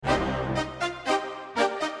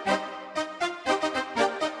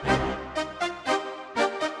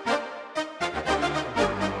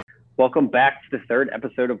Welcome back to the third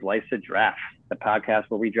episode of Life's a Draft, the podcast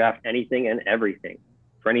where we draft anything and everything.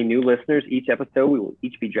 For any new listeners, each episode we will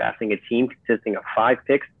each be drafting a team consisting of 5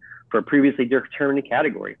 picks for a previously determined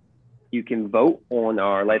category. You can vote on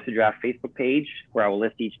our Life's a Draft Facebook page, where I will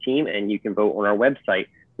list each team, and you can vote on our website,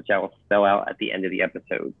 which I will spell out at the end of the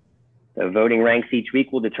episode. The voting ranks each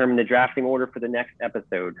week will determine the drafting order for the next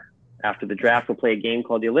episode. After the draft, we'll play a game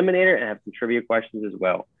called the Eliminator and have some trivia questions as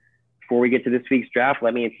well. Before we get to this week's draft,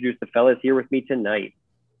 let me introduce the fellas here with me tonight.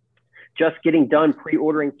 Just getting done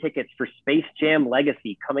pre-ordering tickets for Space Jam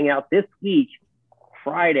Legacy coming out this week,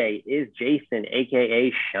 Friday, is Jason,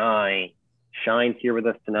 aka Shine. Shine's here with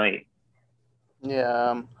us tonight.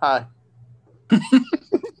 Yeah, hi.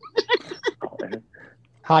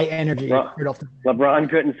 High energy. LeBron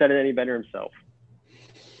couldn't have said it any better himself.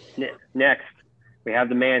 Next, we have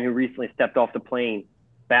the man who recently stepped off the plane,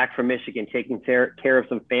 back from Michigan, taking care of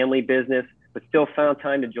some family business, but still found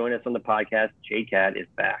time to join us on the podcast. J-Cat is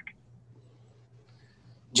back.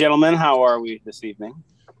 Gentlemen, how are we this evening?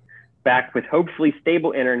 Back with hopefully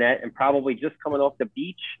stable internet and probably just coming off the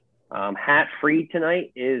beach. Hat free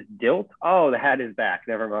tonight is Dilt. Oh, the hat is back.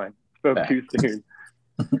 Never mind. Spoke back too soon.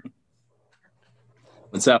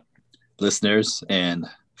 What's up, listeners and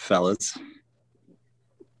fellas?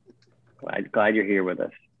 Glad you're here with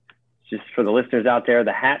us. Just for the listeners out there,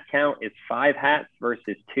 the hat count is 5 hats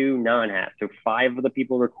versus 2 non-hats. So 5 of the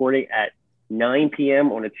people recording at 9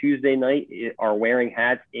 p.m. on a Tuesday night are wearing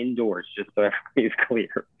hats indoors, just so everybody's clear.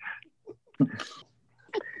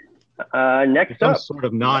 Next up. Some sort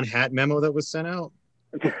of non-hat memo that was sent out?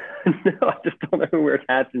 No, I just don't know who wears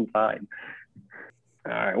hats inside.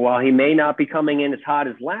 All right. While he may not be coming in as hot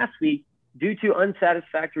as last week due to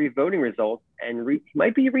unsatisfactory voting results, and he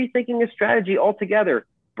might be rethinking his strategy altogether,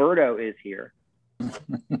 Berto is here.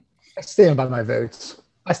 I stand by my votes.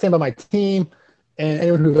 I stand by my team, and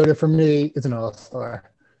anyone who voted for me is an all-star.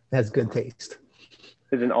 It has good taste.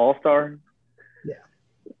 Is an all-star? Yeah.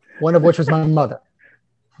 One of which was my mother.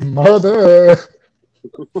 Mother!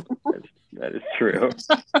 That is true.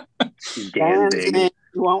 Danzig.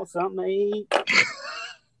 You want something to eat?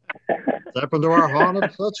 Step into our haunted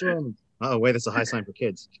kitchen. Oh, wait, that's a high sign for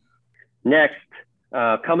kids. Next,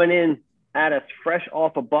 coming in at us fresh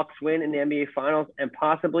off a Bucks win in the NBA Finals and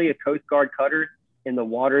possibly a Coast Guard cutter in the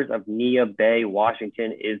waters of Nia Bay,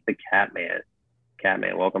 Washington, is the Catman.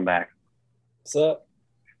 Catman, welcome back. What's up?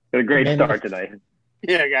 Got a great start tonight.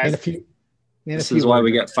 Yeah, guys. This is why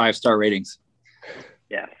we get 5-star ratings.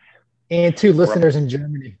 Yes. And 2 listeners in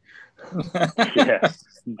Germany. Yeah.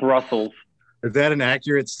 Brussels. Is that an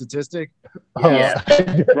accurate statistic? Yeah.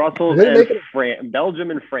 Brussels and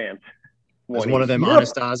Belgium and France. Was one of them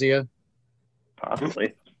Anastasia?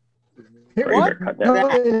 Possibly. What?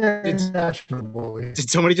 Did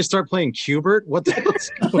somebody just start playing Qbert? What the hell's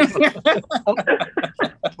going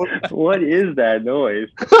on? What is that noise?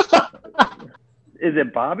 Is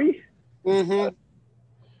it Bobby? Mm-hmm.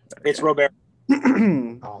 It's Robert.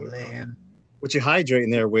 Oh, man. What you hydrating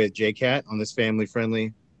there with, J-Cat, on this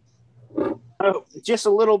family-friendly? Oh, just a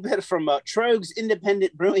little bit from Trogues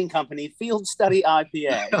Independent Brewing Company Field Study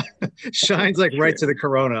IPA. Shines like right to the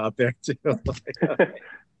Corona up there, too.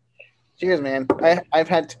 Cheers, man. I've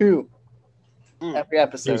had 2 every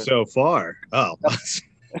episode. So far. Oh.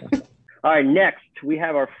 All right, next, we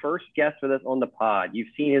have our first guest with us on the pod. You've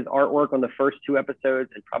seen his artwork on the first 2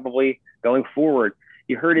 episodes and probably going forward.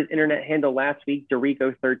 You heard his internet handle last week,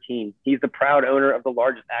 Dorico13. He's the proud owner of the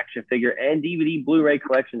largest action figure and DVD Blu-ray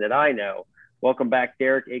collection that I know. Welcome back,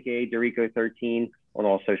 Derek, a.k.a. Dorico13, on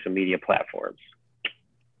all social media platforms.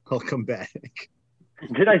 Welcome back.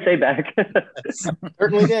 Did I say back?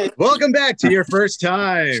 Certainly did. Welcome back to your first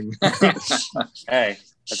time. Hey,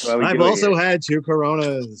 that's why we I've do it also here. had 2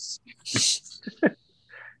 Coronas.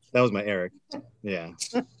 That was my Eric. Yeah.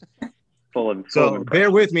 So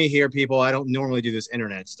bear with me here, people. I don't normally do this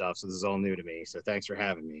internet stuff, so this is all new to me. So thanks for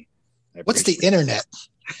having me. What's the internet?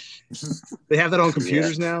 They have that on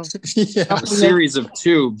computers now? Yeah. A series of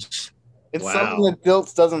tubes. It's Wow. something that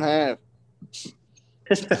Dilts doesn't have.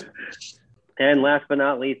 And last but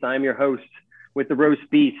not least, I'm your host with the Roast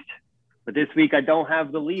Beast. But this week, I don't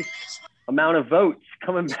have the least amount of votes,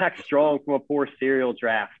 coming back strong from a poor serial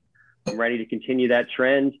draft. I'm ready to continue that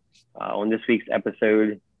trend on this week's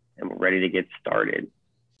episode, and we're ready to get started.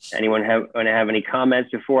 Anyone want to have any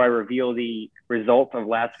comments before I reveal the results of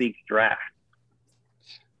last week's draft?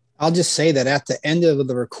 I'll just say that at the end of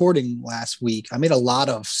the recording last week, I made a lot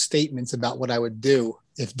of statements about what I would do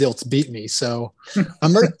if Dilts beat me. So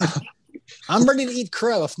I'm ready to eat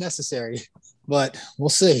crow if necessary, but we'll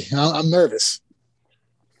see. I'm nervous.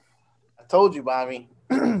 I told you, Bobby.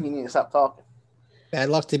 You need to stop talking. Bad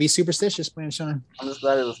luck to be superstitious, Blanchard. I'm just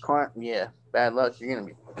glad it was quiet. Yeah, bad luck. You're gonna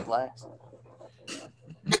be last.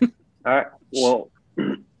 All right. Well,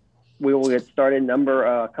 we will get started.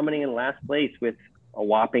 Coming in last place with a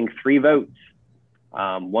whopping 3 votes.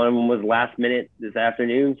 One of them was last minute this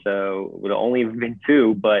afternoon, so it would have only been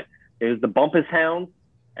 2, but it was the Bumpus Hounds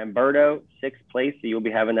and Birdo, 6th place. So you'll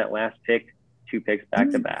be having that last pick, 2 picks back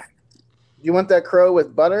to back. You want that crow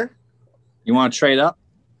with butter? You want to trade up?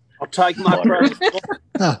 I'll take my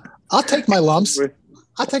I'll take my lumps.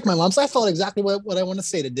 I thought exactly what I want to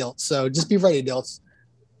say to Dilt. So just be ready, Dilt.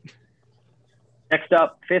 Next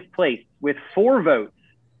up, 5th place with 4 votes.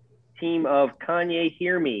 Team of Kanye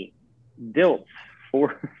Hear Me, Dilts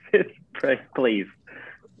for 5th place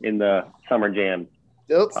in the Summer Jam.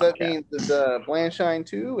 Dilts, that means it's Blanchine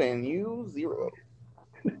 2 and you 0.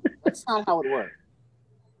 That's not how it works.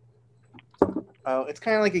 Oh, it's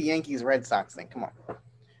kind of like a Yankees Red Sox thing. Come on.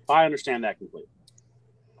 I understand that completely.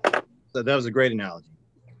 So that was a great analogy.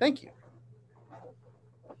 Thank you.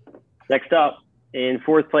 Next up, in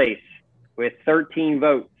 4th place with 13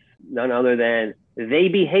 votes, none other than They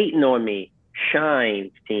Be Hating on Me,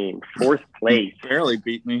 Shine's team, 4th place. Barely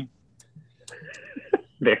beat me.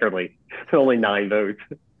 Barely. Only 9 votes.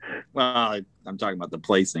 Well, I'm talking about the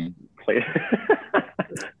placing.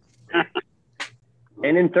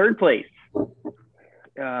 And in 3rd place,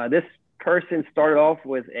 this person started off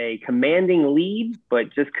with a commanding lead,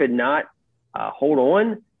 but just could not hold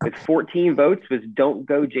on. With 14 votes was Don't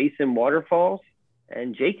Go Jason Waterfalls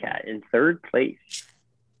and JCat in 3rd place.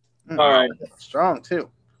 All right. Strong, too.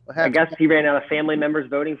 I guess he ran out of family members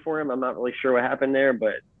voting for him. I'm not really sure what happened there,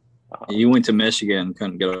 but... You went to Michigan,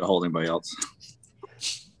 couldn't get a hold of anybody else.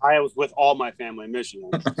 I was with all my family in Michigan.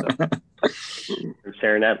 So. I'm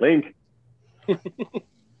sharing that link.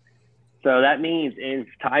 So that means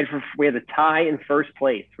we have a tie in 1st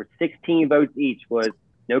place for 16 votes each was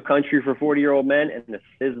No Country for 40-Year-Old Men and the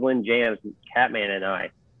Sizzling Jams, Catman and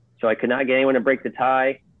I. So I could not get anyone to break the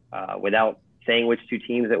tie without saying which 2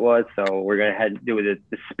 teams it was. So we're going to head do the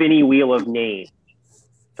spinny wheel of names.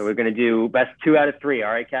 So we're going to do best 2 out of 3.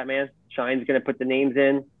 All right, Catman? Shine's going to put the names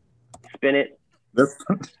in, spin it,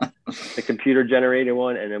 the computer generated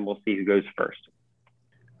one, and then we'll see who goes first.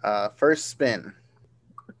 First spin.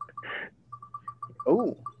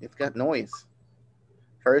 Oh, it's got noise.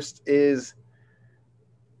 First is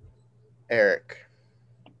Eric.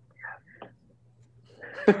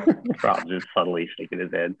 Rob just suddenly shaking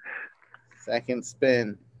his head. Second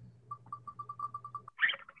spin.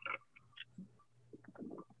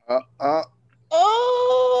 Oh,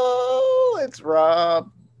 it's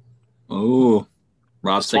Rob. Oh,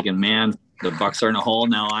 Rob's thinking, man, the Bucks are in a hole.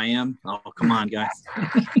 Now I am. Oh, come on, guys. All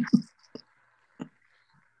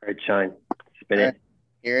right, Shine. Spin it.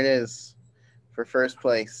 Here it is for first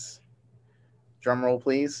place. Drum roll,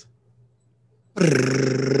 please.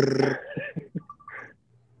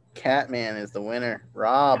 Catman is the winner.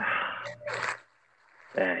 Rob.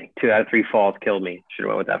 Dang, 2 out of 3 falls killed me. Should have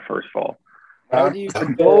went with that first fall. How do you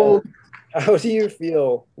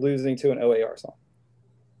feel losing to an OAR song?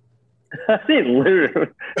 I didn't lose.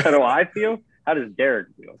 How do I feel? How does Derek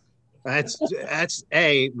feel? That's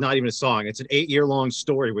not even a song. It's an 8-year-long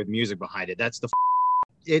story with music behind it.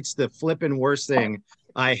 It's the flipping worst thing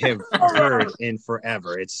I have heard in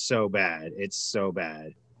forever. It's so bad. It's so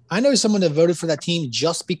bad. I know someone that voted for that team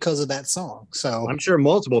just because of that song. So I'm sure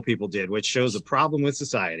multiple people did, which shows a problem with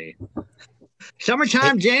society.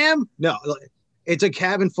 Summertime Jam? No, it's a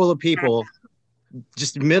cabin full of people,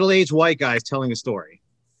 just middle-aged white guys telling a story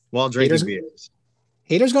while drinking beers.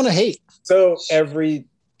 Haters gonna hate. So every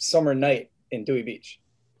summer night in Dewey Beach.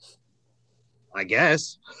 I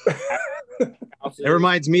guess. It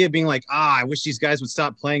reminds me of being like, I wish these guys would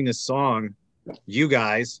stop playing this song. You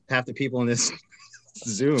guys, half the people in this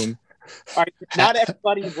Zoom. All right, not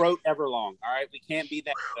everybody wrote Everlong. All right, we can't be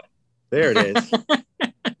that good. There it is.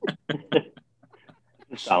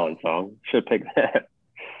 Solid song. Should pick that.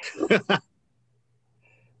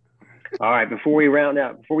 All right, before we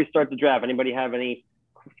start the draft, anybody have any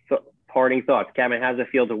parting thoughts? Kevin, how does it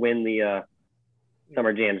feel to win the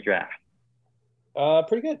Summer Jams draft?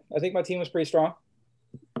 Pretty good. I think my team was pretty strong.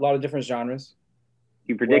 A lot of different genres.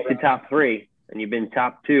 You predicted top 3, and you've been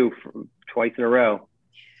top 2 twice in a row.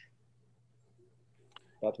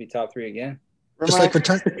 About to be top 3 again. Just like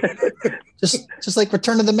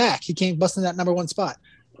Return of the Mac. He came busting that number 1 spot.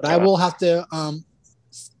 But I will have to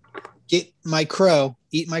eat my crow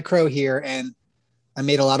here, and I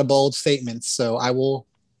made a lot of bold statements. So I will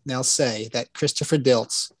now say that Christopher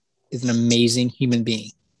Dilts is an amazing human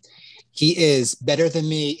being. He is better than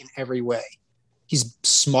me in every way. He's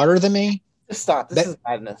smarter than me. Just stop. This is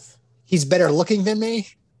madness. He's better looking than me.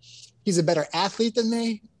 He's a better athlete than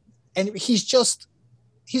me. And he's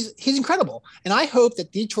incredible. And I hope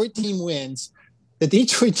that Detroit team wins. The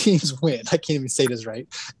Detroit teams win. I can't even say this right.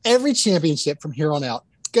 Every championship from here on out.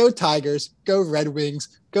 Go Tigers. Go Red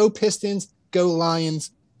Wings. Go Pistons. Go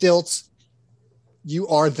Lions. Dilts. You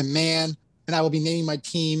are the man. And I will be naming my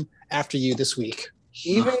team after you this week.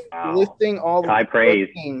 Even listing all the high praise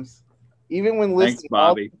teams, even when listing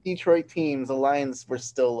all the Detroit teams, the Lions were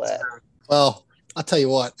still left. Well, I'll tell you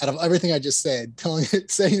what. Out of everything I just said,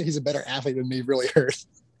 saying that he's a better athlete than me really hurt.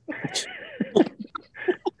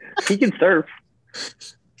 He can surf.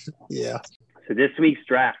 Yeah. So this week's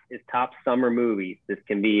draft is top summer movies. This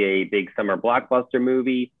can be a big summer blockbuster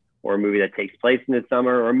movie, or a movie that takes place in the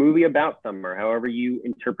summer, or a movie about summer, however you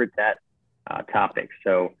interpret that topic.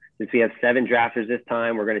 So since we have 7 drafters this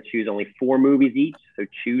time, we're going to choose only 4 movies each. So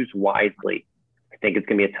choose wisely. I think it's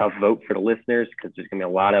going to be a tough vote for the listeners because there's going to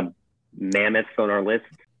be a lot of mammoths on our list.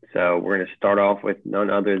 So we're going to start off with none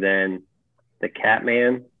other than the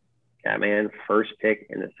Catman. Catman, first pick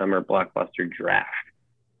in the summer blockbuster draft.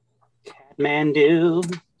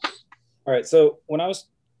 Catmandu. All right. So when I was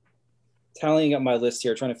tallying up my list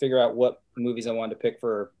here, trying to figure out what movies I wanted to pick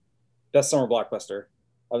for best summer blockbuster,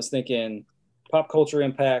 I was thinking pop culture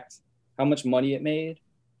impact, how much money it made,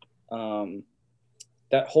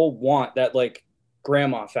 that whole that like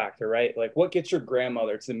grandma factor, right? Like what gets your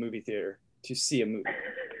grandmother to the movie theater to see a movie?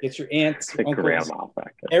 Get your aunts, uncles. Grandma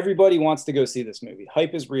factor. Everybody wants to go see this movie.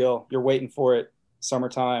 Hype is real. You're waiting for it.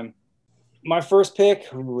 Summertime. My first pick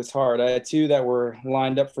was hard. I had 2 that were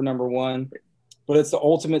lined up for number 1, but it's the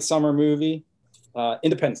ultimate summer movie,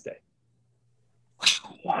 Independence Day.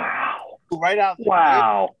 Wow. Right out there.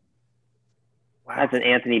 Wow. That's an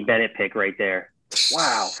Anthony Bennett pick right there.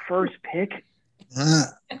 Wow. First pick.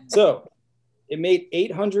 So it made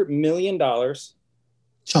 $800 million.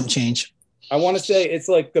 Chump change. I want to say it's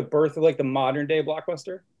like the birth of like the modern day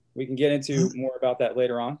blockbuster. We can get into more about that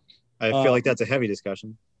later on. I feel like that's a heavy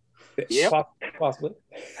discussion. Yeah, possibly.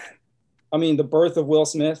 I mean, the birth of Will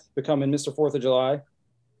Smith becoming Mr. 4th of July.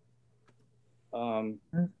 So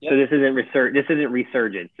this isn't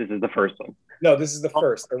Resurgence. This is the first one. No, this is the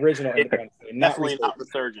first original Independence Day. Definitely not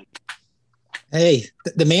Resurgent. Hey,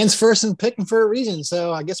 the man's first and picking for a reason,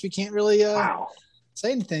 so I guess we can't really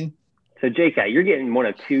say anything. So J-Cat, you're getting one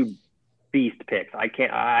of 2 beast picks.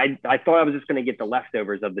 I thought I was just going to get the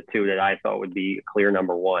leftovers of the 2 that I thought would be a clear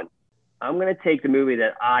number 1. I'm going to take the movie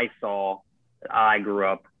that I saw, that I grew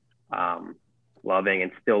up loving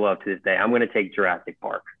and still love to this day. I'm going to take Jurassic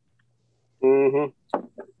Park. Mm-hmm.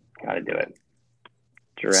 Got to do it.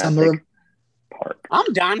 Jurassic Park.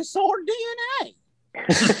 I'm dinosaur DNA.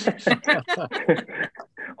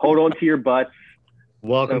 Hold on to your butts.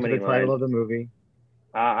 Welcome to the title of the movie.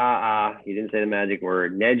 You didn't say the magic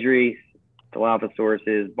word. Nedry,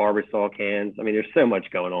 Dilophosaurus, Barbasol cans. I mean, there's so much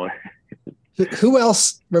going on. Who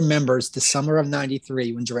else remembers the summer of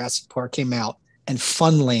 '93 when Jurassic Park came out and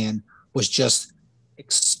Funland was just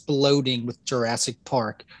exploding with Jurassic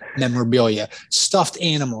Park memorabilia, stuffed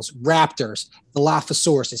animals, raptors,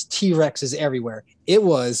 Dilophosaurus, T-Rexes everywhere. It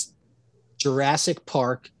was Jurassic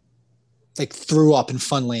Park, like threw up in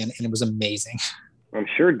Funland, and it was amazing. I'm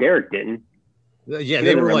sure Derek didn't. Yeah,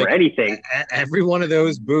 they were like anything. Every one of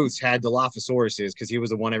those booths had Dilophosauruses because he was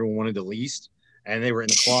the one everyone wanted the least, and they were in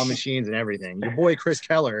the claw machines and everything. Your boy Chris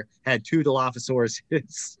Keller had 2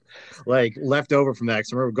 Dilophosauruses like left over from that.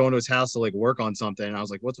 Because I remember going to his house to like work on something, and I was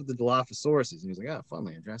like, "What's with the Dilophosauruses?" And he was like, "Oh,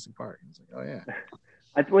 Funland, Jurassic Park." And I was like, "Oh yeah."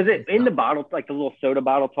 Was it in the bottle, like the little soda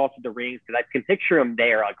bottle tossed with the rings? Because I can picture them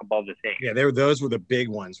there, like above the thing. Yeah, those were the big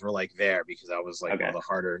ones. Were like there because that was like one of the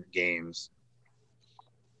harder games.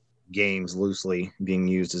 Games loosely being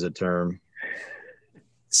used as a term.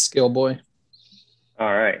 Skill boy.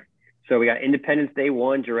 All right. So we got Independence Day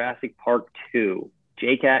 1, Jurassic Park 2.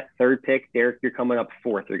 J-Cat, 3rd pick. Derek, you're coming up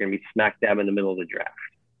 4th. You're going to be smack dab in the middle of the draft.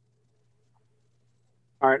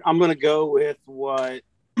 All right. I'm going to go with what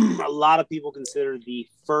a lot of people consider the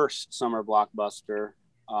first summer blockbuster.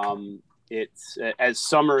 It's as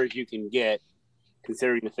summer as you can get,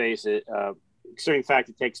 considering the fact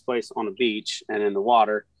it takes place on a beach and in the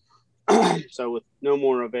water. So with no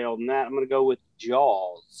more avail than that, I'm going to go with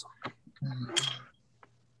Jaws.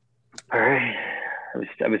 All right.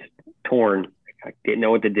 I was torn. I didn't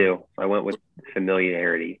know what to do. I went with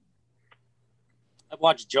familiarity. I've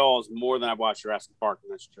watched Jaws more than I've watched Jurassic Park,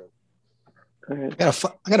 and that's true. I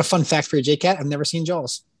got a fun fact for you, J-Cat. I've never seen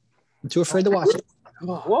Jaws. I'm too afraid to watch it.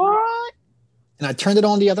 What? And I turned it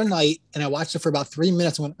on the other night, and I watched it for about 3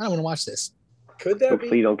 minutes and went, I don't want to watch this. Could that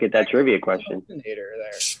Hopefully you don't get that trivia question.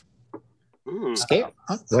 There. Scared.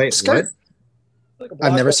 Wait, scared. Like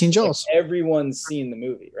I've never seen Jaws. Like everyone's seen the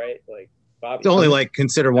movie, right? Like Bobby. It's only like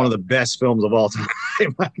considered one of the best films of all time.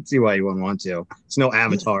 I can see why you wouldn't want to. It's no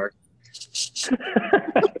Avatar.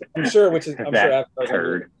 I'm sure Avatar's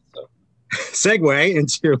heard. So. Segue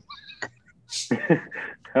into.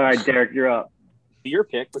 All right, Derek, you're up. Your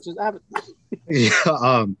pick, which is Avatar.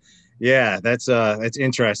 Yeah, that's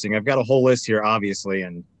interesting. I've got a whole list here, obviously,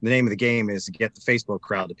 and the name of the game is to get the Facebook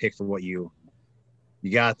crowd to pick for what you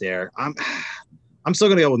got there. I'm still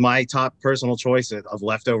gonna go with my top personal choice of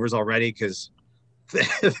leftovers already, because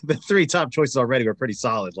the three top choices already were pretty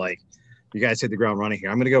solid. Like, you guys hit the ground running here.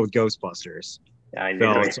 I'm gonna go with Ghostbusters. Yeah, I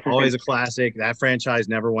know. So it's always a classic. That franchise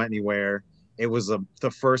never went anywhere. It was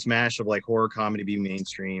the first mash of like horror comedy be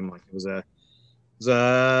mainstream. Like, it was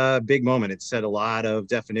a big moment. It set a lot of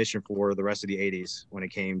definition for the rest of the 80s when it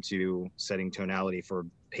came to setting tonality for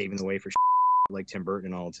paving the way for like Tim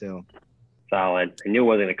Burton and all too. Solid. I knew it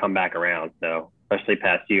wasn't going to come back around, so especially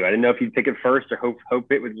past you. I didn't know if you'd pick it first or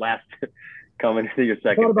hope it would last coming into your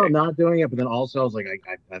second. I thought about not doing it, but then also I was like,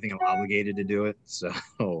 I think I'm obligated to do it. So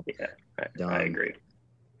yeah, I agree.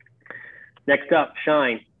 Next up,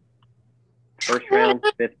 Shine. First round,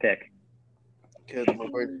 5th pick. Good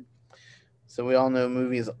Lord. So we all know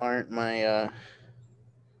movies aren't my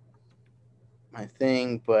my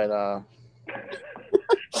thing, but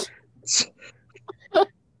it's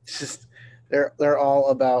just they're all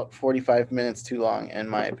about 45 minutes too long, in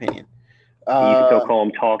my opinion. You can still call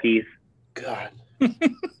them talkies. God.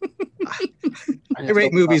 I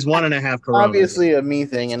rate movies 1.5 Coronas. Obviously a me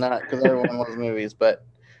thing, and not because everyone loves movies, but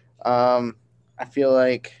I feel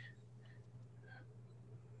like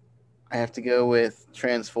I have to go with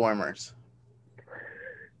Transformers.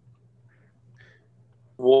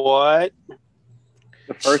 What?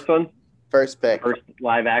 The first one? First pick. First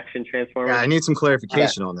live action Transformers? Yeah, I need some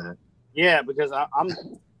clarification on that. Yeah, because I'm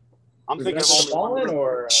thinking of only one.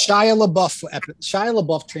 Or Shia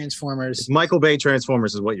LaBeouf Transformers. It's Michael Bay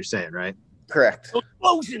Transformers is what you're saying, right? Correct.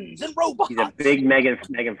 Explosions and robots. He's a big Megan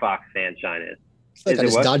Fox fan, Shine is. Like I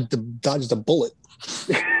Is just it dodged a bullet.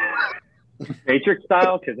 Matrix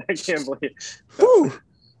style? Because I can't believe Woo!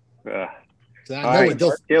 All I know right, it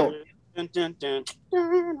does. Still, Dun, dun, dun.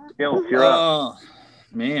 you're up. Oh,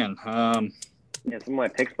 man. Yeah, some of my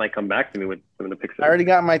picks might come back to me with some of the picks. I already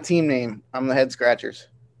got my team name. I'm the Head Scratchers.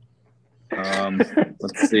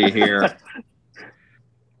 Let's see here.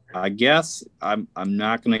 I guess I'm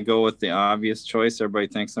not going to go with the obvious choice everybody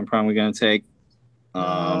thinks I'm probably going to take.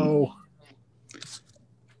 But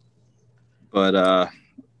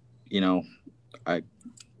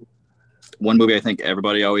one movie I think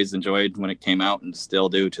everybody always enjoyed when it came out and still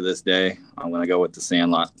do to this day, I'm going to go with The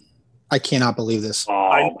Sandlot. I cannot believe this.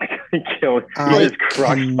 Oh, my God. You just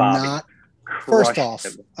crushed Bobby. First off,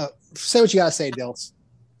 say what you got to say, Dilts.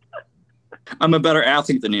 I'm a better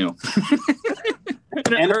athlete than you.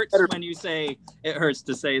 And it hurts when you say it hurts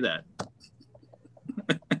to say that.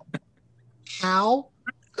 How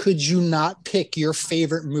could you not pick your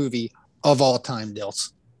favorite movie of all time,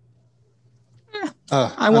 Dilts?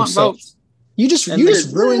 I want votes. You just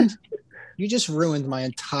ruined my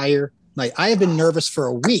entire night. I have been nervous for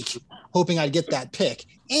a week, hoping I'd get that pick,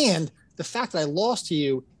 and the fact that I lost to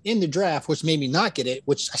you in the draft, which made me not get it,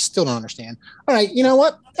 which I still don't understand. All right, you know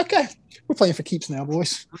what? Okay, we're playing for keeps now,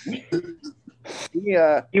 boys.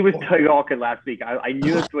 Yeah, he was talking last week. I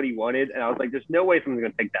knew that's what he wanted, and I was like, "There's no way someone's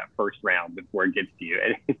going to take that first round before it gets to you."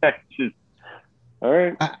 And that's just all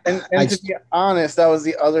right. And to be honest, that was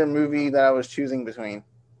the other movie that I was choosing between.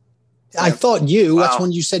 I thought that's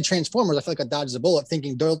when you said Transformers. I feel like I dodged a bullet,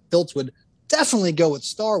 thinking Dilts would definitely go with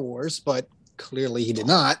Star Wars, but clearly he did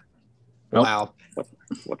not. Nope. Wow.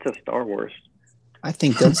 What's a Star Wars? I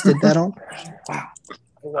think Dilts did that on. Wow.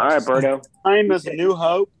 All right, Berto. I'm as a New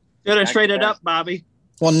Hope. Should have traded up, Bobby.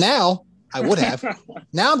 Well, now I would have.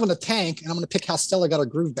 Now I'm going to tank, and I'm going to pick how Stella got her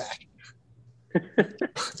groove back.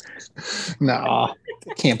 No, I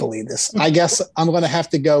can't believe this. I guess I'm going to have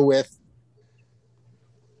to go with.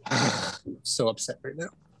 I'm so upset right now.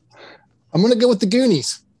 I'm going to go with The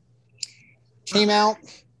Goonies. Came out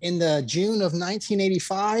in the June of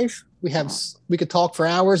 1985. We could talk for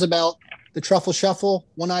hours about the Truffle Shuffle,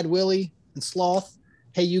 One-Eyed Willie, and Sloth.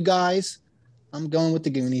 Hey, you guys, I'm going with The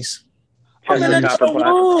Goonies. Come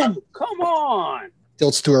on.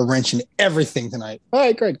 Dilts threw a wrench in everything tonight. All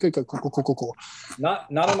right, great, good, cool. Not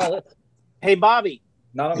on my list. Hey, Bobby.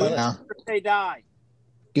 Not on my list. Never say die.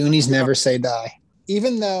 Goonies never say die.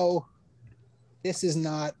 Even though this is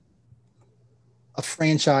not a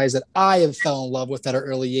franchise that I have fell in love with at an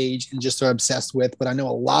early age and just are obsessed with, but I know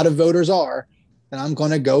a lot of voters are, and I'm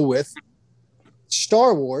going to go with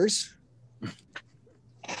Star Wars.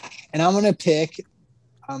 And I'm going to pick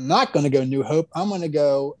I'm not going to go New Hope. I'm going to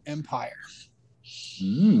go Empire.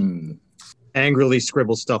 Angrily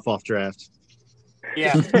scribble stuff off draft.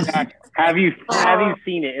 Yeah, exactly. Have you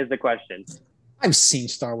seen it? Is the question. I've seen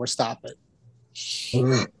Star Wars. Stop it.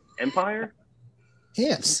 Empire?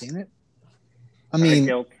 Yeah, I've seen it. I mean,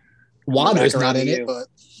 Right, Watto's not in it, but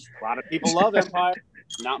a lot of people love Empire.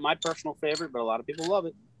 Not my personal favorite, but a lot of people love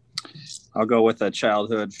it. I'll go with a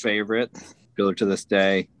childhood favorite. Still to this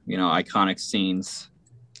day, iconic scenes.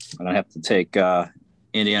 But I have to take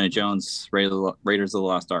Indiana Jones, Raiders of the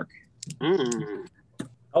Lost Ark. How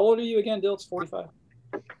old are you again, Dilts? 45.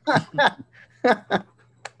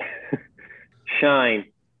 Shine.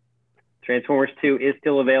 Transformers 2 is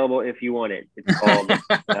still available if you want it. It's called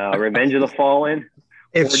Revenge of the Fallen.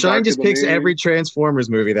 If Shine just picks every Transformers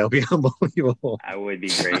movie, that'll be unbelievable. That would be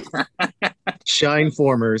great. Shine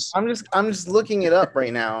Formers. I'm just looking it up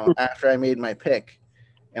right now after I made my pick.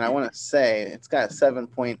 And I want to say it's got a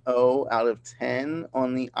 7.0 out of 10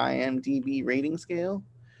 on the IMDb rating scale,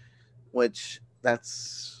 which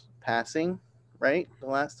that's passing, right? The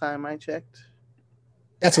last time I checked.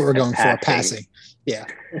 That's what we're going for, passing. Yeah.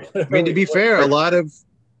 I mean, to be fair, a lot of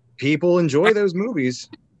people enjoy those movies.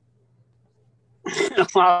 A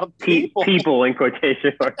lot of people in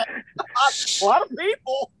quotation marks. A lot of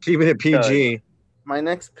people. Keeping it PG. My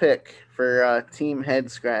next pick for Team Head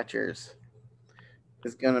Scratchers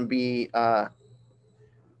is going to be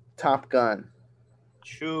Top Gun.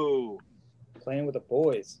 Choo. Playing with the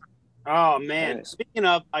boys. Oh, man. Speaking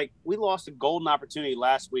of, we lost a golden opportunity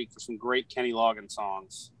last week for some great Kenny Loggins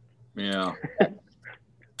songs. Yeah.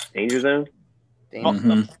 Danger Zone?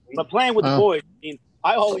 But playing with the boys,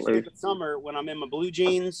 I always think of summer when I'm in my blue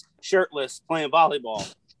jeans, shirtless, playing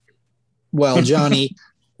volleyball. Well, Johnny,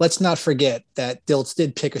 let's not forget that Dilts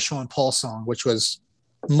did pick a Sean Paul song, which was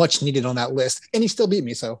much needed on that list, and he still beat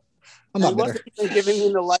me, so I'm not bitter. He wasn't even giving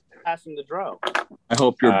me the light passing the draw. I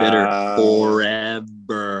hope you're bitter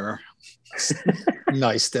forever.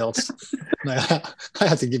 Nice, Dilts. I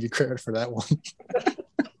have to give you credit for that one.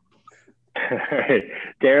 All right.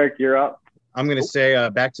 Derek, you're up. I'm going to say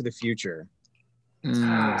Back to the Future.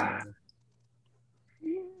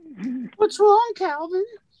 What's wrong, Calvin?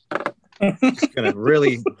 Going to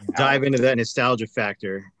really dive into that nostalgia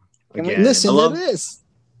factor again. Listen to this.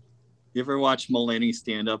 You ever watch Mulaney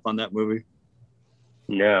stand up on that movie?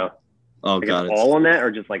 No. Oh God! All on that,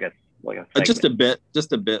 or just like a just a bit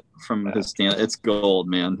from his stand. It's gold,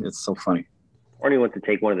 man. It's so funny. Arnie wants to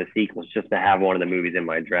take one of the sequels just to have one of the movies in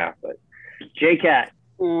my draft. But J-Cat.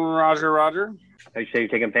 Roger. Are you sure you're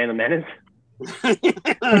taking Phantom Menace?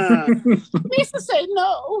 Lisa say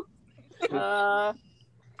no. All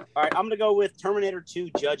right, I'm gonna go with Terminator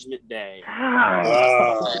 2: Judgment Day.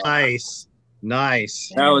 Nice.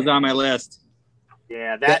 That was on my list.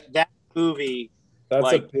 Yeah, that movie. That's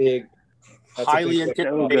highly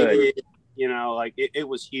anticipated. It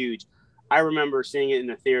was huge. I remember seeing it in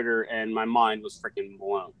the theater, and my mind was freaking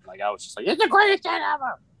blown. I was just like, "It's the greatest thing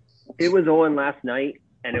ever." It was on last night,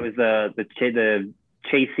 and it was the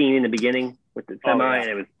chase scene in the beginning with the semi, and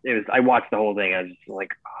it was. I watched the whole thing. I was just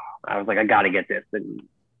like, I got to get this. And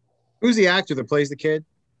who's the actor that plays the kid?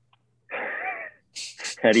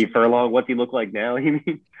 Teddy Furlong. What's he look like now? You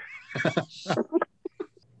mean?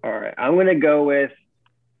 All right, I'm gonna go with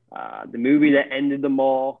the movie that ended them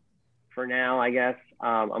all. For now, I guess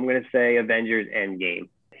I'm gonna say Avengers: Endgame.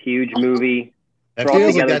 Huge movie. That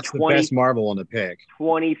feels like that's the best Marvel on the pick.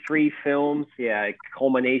 23 films,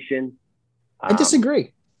 culmination. I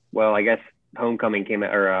disagree. Well, I guess Homecoming came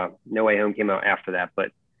out, or No Way Home came out after that,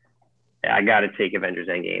 but I got to take Avengers: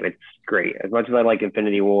 Endgame. It's great. As much as I like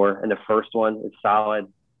Infinity War and the first one is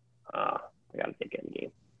solid, I got to take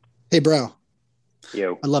Endgame. Hey, bro.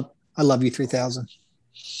 Yo. I love you 3000.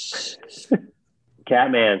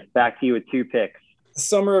 Catman, back to you with 2 picks.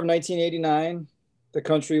 Summer of 1989, the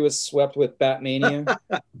country was swept with Batmania.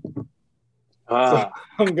 So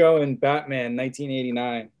I'm going Batman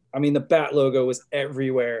 1989. I mean, the Bat logo was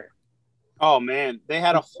everywhere. Oh man, they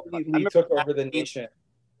had he took over the nation.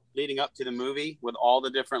 Leading up to the movie with all the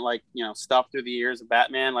different stuff through the years of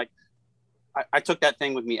Batman. I took that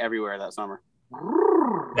thing with me everywhere that summer.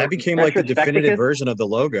 That became like the definitive version of the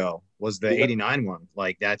logo was the 89 one.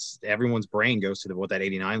 That's everyone's brain goes to what that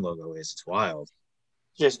 89 logo is. It's wild.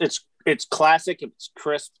 Just it's classic. It's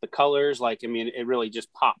crisp. The colors, it really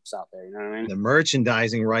just pops out there. You know what I mean? The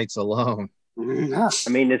merchandising rights alone. I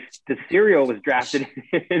mean, the cereal was drafted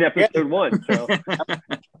in episode 1. So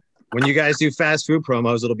when you guys do fast food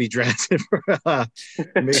promos, it'll be drafted for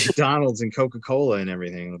McDonald's and Coca-Cola and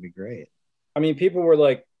everything. It'll be great. I mean, people were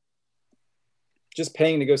just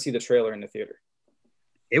paying to go see the trailer in the theater.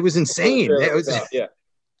 It was insane.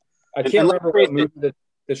 I can't remember what movie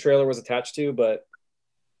the trailer was attached to, but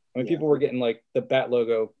people were getting like the Bat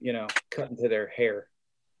logo, cut into their hair.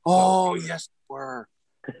 Oh, yes, they were.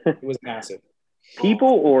 It was massive. People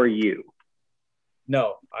or you?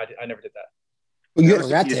 No, I never did that. Well, you had a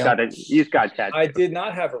rat tail. You just got tattooed. I did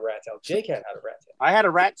not have a rat tail. Jake had a rat tail. I had a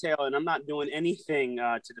rat tail, and I'm not doing anything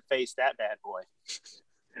to deface that bad boy.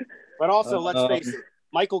 But also, let's face it,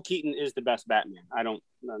 Michael Keaton is the best Batman.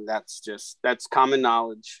 That's common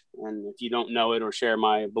knowledge. And if you don't know it or share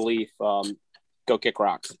my belief, go kick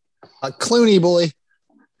rocks. Clooney boy.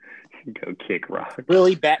 Go kick rocks.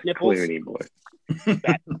 Really? Bat nipples? Clooney boy.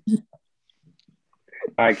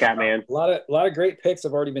 All right, Catman. A lot of great picks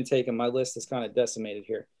have already been taken. My list is kind of decimated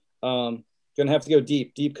here. Gonna have to go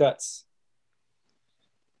deep cuts.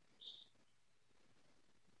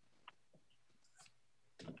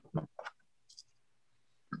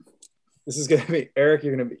 This is gonna be Eric.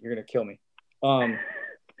 You're gonna kill me.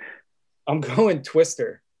 I'm going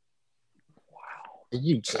Twister. Wow,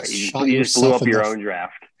 you just blew up your own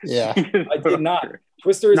draft. Yeah, I did not.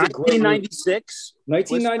 Twister is 1996.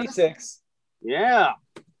 1996. Yeah.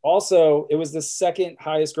 Also, it was the second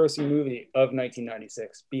highest grossing movie of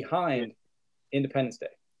 1996, behind Independence Day.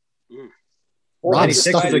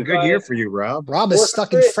 96 was a good year for you, Rob. Rob is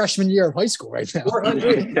stuck in freshman year of high school right now.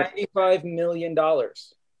 $495 million.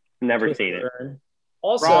 Never Twister seen it. earned.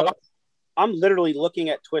 Also, Rob, I'm literally looking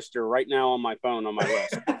at Twister right now on my phone on my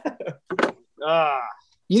list.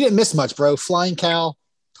 You didn't miss much, bro. Flying cow,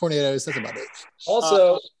 tornadoes, that's about it.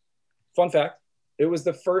 Also, fun fact, it was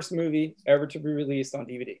the first movie ever to be released on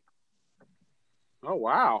DVD. Oh,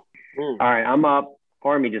 wow. All right, I'm up.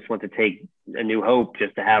 Army just wants to take A New Hope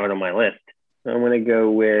just to have it on my list. I'm going to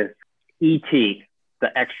go with E.T.,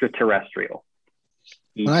 the extraterrestrial.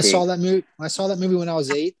 E.T. When I saw that movie when I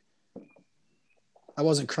was 8, I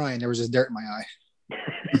wasn't crying. There was just dirt in my eye.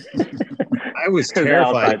 I was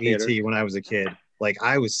terrified of E.T. when I was a kid. Like,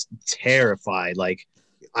 I was terrified. Like,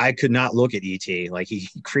 I could not look at E.T. Like, he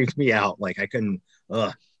creeped me out. Like, I couldn't.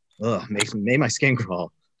 Made my skin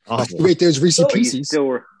crawl. Awful. Wait, there's Reese Pieces. You still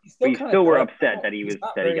were upset that he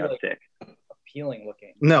got sick. Appealing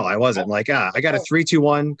looking. No, I wasn't. Like, I got a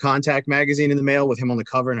 3-2-1 Contact magazine in the mail with him on the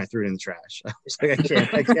cover, and I threw it in the trash. I was like,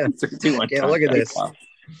 I can't 3-2-1 can't look at this.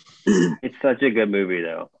 It's such a good movie,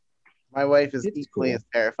 though. My wife is equally as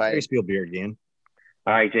terrified. Very Spielbergian.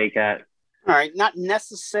 All right, J-Cat. All right, not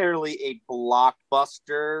necessarily a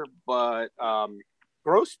blockbuster, but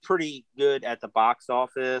grossed pretty good at the box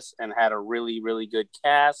office and had a really, really good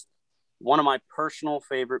cast. One of my personal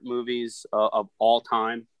favorite movies of all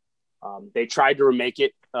time. They tried to remake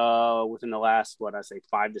it within the last,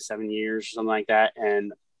 5 to 7 years or something like that,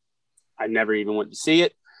 and I never even went to see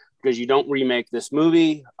it because you don't remake this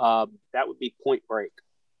movie. That would be Point Break.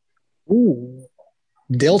 Ooh.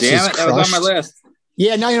 Dilts Damn it, that was on my list.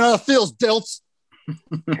 Yeah, now you know how it feels, Dilts.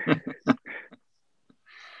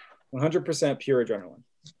 100% pure adrenaline.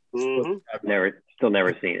 Mm-hmm. I've still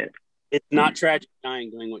never seen it. It's not tragic dying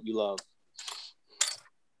doing what you love.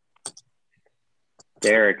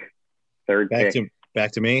 Derek, third pick.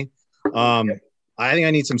 Back to me. I think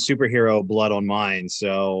I need some superhero blood on mine,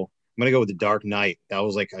 so I'm gonna go with The Dark Knight. That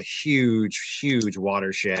was like a huge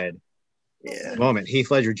watershed moment. Heath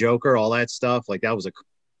Ledger, Joker, all that stuff. Like, that was a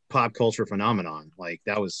pop culture phenomenon. Like,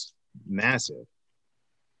 that was massive.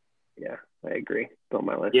 Yeah, I agree. It's on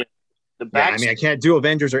my list. Yeah. I mean, I can't do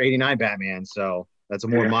Avengers or 89 Batman, so that's a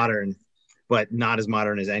more modern, but not as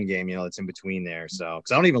modern as Endgame. It's in between there. So,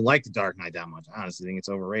 because I don't even like The Dark Knight that much. I honestly think it's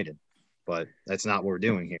overrated, but that's not what we're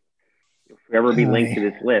doing here. It'll forever be linked to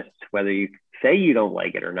this list, whether you say you don't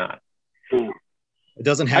like it or not. It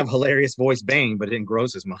doesn't have hilarious voice Bane, but it didn't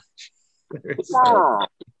gross as much.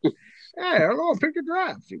 Hey, hello, pick a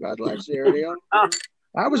draft. You guys like cereal?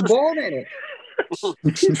 I was born in it.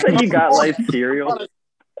 You say you got life cereal?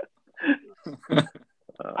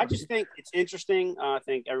 I just think it's interesting. I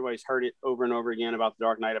think everybody's heard it over and over again about The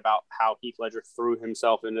Dark Knight, about how Heath Ledger threw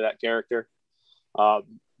himself into that character.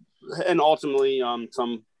 And ultimately,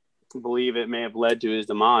 some believe it may have led to his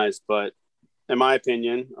demise. But in my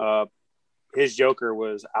opinion, his Joker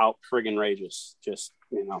was out friggin' rageous. Just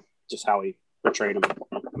how he portrayed him.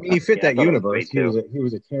 I mean, he fit that universe. He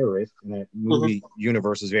was a terrorist, and that movie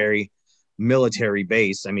universe is very military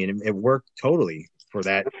based. I mean, it worked totally for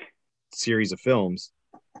that series of films.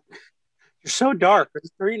 You're so dark.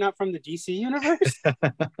 Are you not from the DC universe?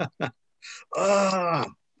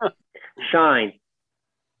 Shine.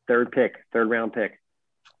 Third round pick.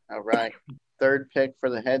 All right. Third pick for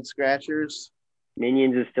the head scratchers.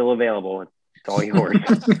 Minions is still available. It's all yours.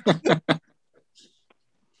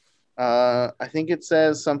 I think it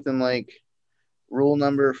says something like Rule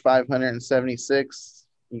number 576.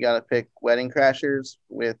 You got to pick Wedding Crashers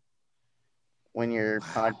when you're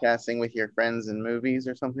podcasting with your friends in movies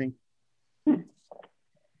or something.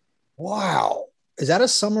 Wow. Is that a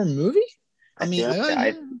summer movie? I mean,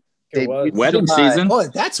 wedding season. Oh,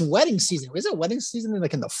 that's wedding season. Is it wedding season in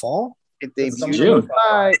the fall? It debuted in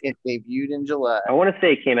July. It debuted in July. I want to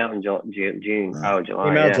say it came out in June. Oh, July.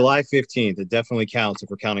 Came out July 15th. It definitely counts if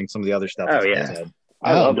we're counting some of the other stuff. Oh, yeah.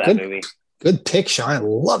 I love that movie. Good pick, Sean. I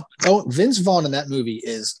love Vince Vaughn in that movie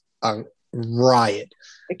is a riot.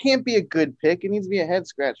 It can't be a good pick. It needs to be a head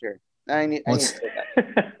scratcher. I need to say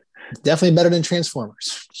that. Definitely better than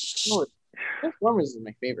Transformers. No, Transformers is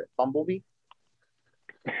my favorite. Bumblebee.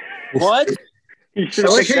 What? I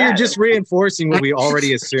like how you're just reinforcing what we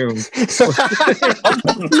already assumed. What's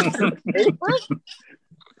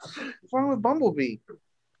wrong with Bumblebee?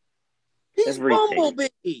 He's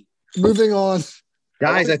Bumblebee. Moving on.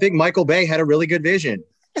 Guys, I think Michael Bay had a really good vision.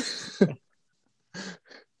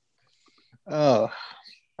 Oh.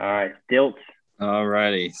 All right, Dilt. All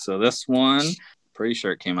righty. So this one, pretty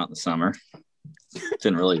sure it came out in the summer.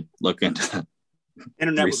 Didn't really look into that.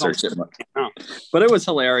 Internet research it much. But it was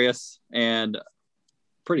hilarious and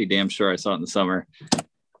pretty damn sure I saw it in the summer.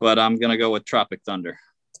 But I'm going to go with Tropic Thunder.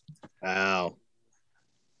 Wow.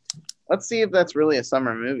 Let's see if that's really a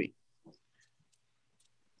summer movie.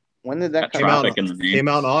 When did that come out? Came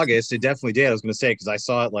out in August. It definitely did. I was going to say, because I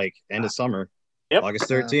saw it like end of summer. Yep. August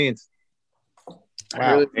 13th.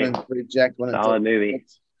 I really didn't reject when solid movie.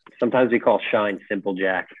 Sometimes we call Shine Simple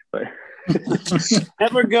Jack, but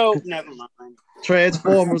never mind.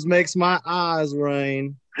 Transformers makes my eyes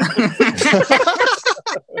rain.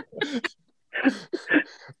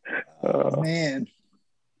 Oh man.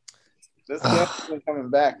 This is coming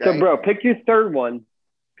back. So right? bro, pick your third one.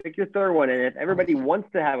 And if everybody wants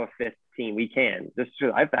to have a fifth team, we can.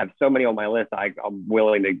 I have so many on my list. I'm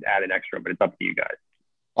willing to add an extra, but it's up to you guys.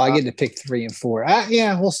 Well, I get to pick 3 and 4.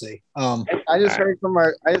 Yeah, we'll see. I just heard from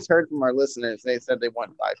our listeners. They said they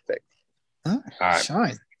want 5 picks.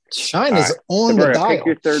 Right. Shine is on the dial. Pick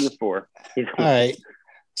your third and 4. All right.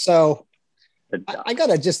 So I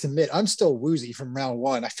gotta just admit, I'm still woozy from round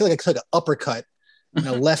 1. I feel like I took an uppercut and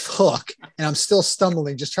a left hook, and I'm still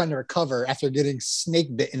stumbling, just trying to recover after getting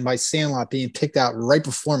snake bitten by Sandlot being picked out right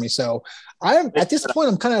before me. So at this point,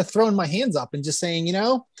 I'm kind of throwing my hands up and just saying,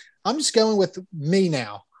 I'm just going with me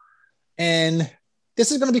now. And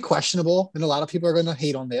this is going to be questionable, and a lot of people are going to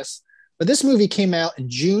hate on this. But this movie came out in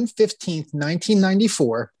June 15th,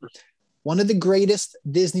 1994. One of the greatest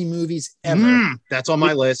Disney movies ever. That's on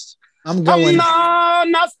my list. I'm going.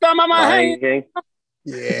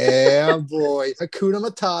 Yeah, boy. Hakuna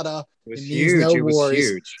Matata. It was huge. It was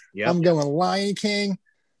huge. Yep. I'm going Lion King.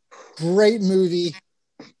 Great movie.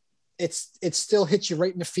 It still hits you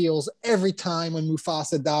right in the feels every time when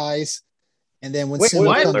Mufasa dies. And then when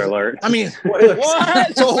Simba comes, alert. I mean, what?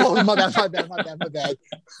 Oh, my bad. I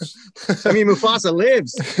mean, Mufasa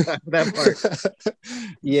lives. That part.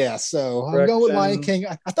 Yeah, so I'm going with Lion King.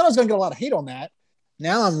 I thought I was going to get a lot of hate on that.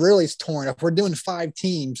 Now I'm really torn. If we're doing 5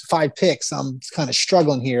 teams, 5 picks, I'm kind of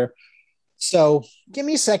struggling here. So give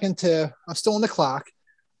me a second I'm still on the clock.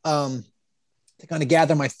 To kind of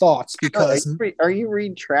gather my thoughts because. Are you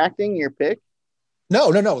retracting your pick? No.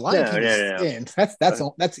 Lion King is in.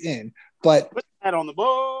 That's in. But put that on the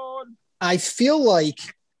board. I feel like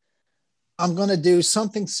I'm going to do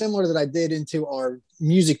something similar that I did into our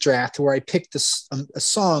music draft, where I picked a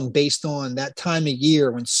song based on that time of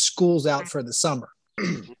year when school's out for the summer.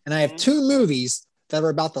 And I have 2 movies that are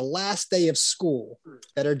about the last day of school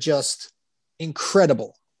that are just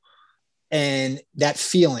incredible. And that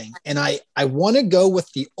feeling. And I want to go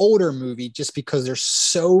with the older movie just because there's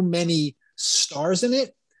so many stars in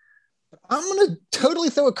it. But I'm going to totally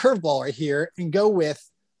throw a curveball right here and go with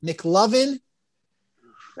McLovin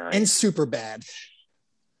and Superbad.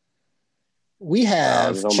 We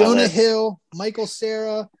have Jonah Hill, Michael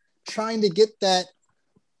Cera trying to get that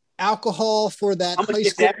alcohol for that high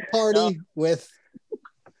school party with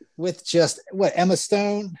just Emma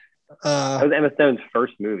Stone. That was Emma Stone's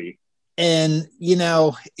first movie. And,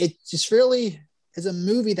 it just really is a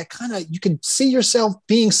movie that kind of, you can see yourself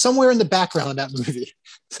being somewhere in the background of that movie.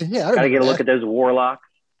 So, yeah. Gotta get a look at those warlocks.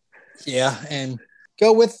 Yeah. And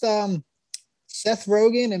go with Seth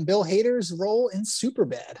Rogen and Bill Hader's role in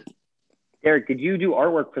Superbad. Eric, did you do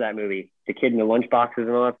artwork for that movie? The kid in the lunchboxes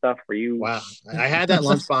and all that stuff? Were you? Wow. I had that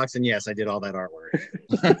lunchbox, and yes, I did all that artwork.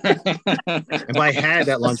 If I had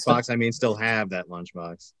that lunchbox, I mean, still have that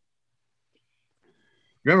lunchbox.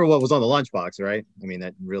 Remember what was on the lunchbox, right? I mean,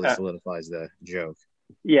 that really solidifies the joke.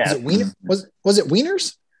 Yeah. Was it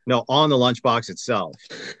Wieners? No, on the lunchbox itself.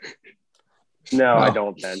 No, I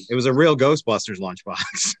don't then. It was a real Ghostbusters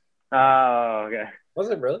lunchbox. Oh, okay. Was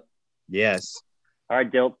it really? Yes. All right,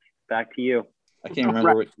 Dilt, back to you. I can't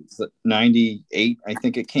remember what 98. I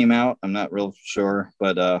think it came out. I'm not real sure,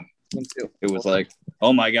 but it was like,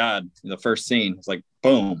 oh my god, the first scene was like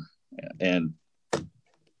boom, and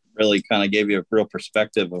really kind of gave you a real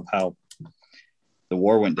perspective of how the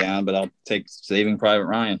war went down. But I'll take Saving Private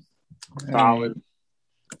Ryan. Solid.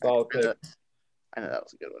 I know that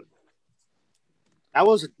was a good one. That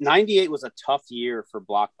was 98 was a tough year for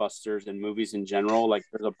blockbusters and movies in general. Like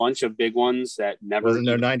there's a bunch of big ones that never wasn't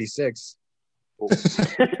there 96. He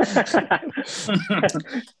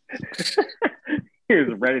was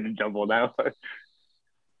ready to jumble now.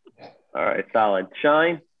 All right, solid.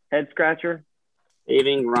 Shine, head scratcher.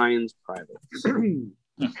 Saving Ryan's Private.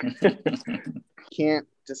 Can't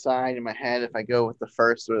decide in my head if I go with the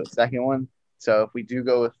first or the second one. So if we do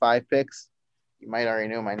go with 5 picks, you might already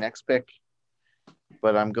know my next pick.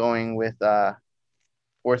 But I'm going with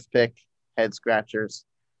 4th pick, head scratchers,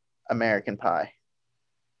 American Pie.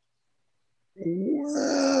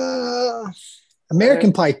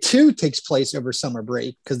 American Pie 2 takes place over summer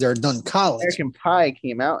break because they're done college. American Pie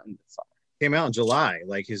came out in the summer. Came out in July,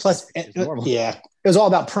 like his normal. Yeah, it was all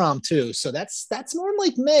about prom too, so that's more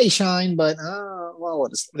like May, Shine. But well,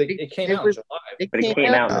 it came out in July. It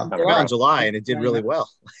came out in July, and it did really well.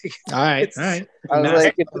 all right. I was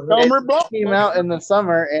like, it came out in the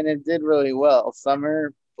summer, and it did really well.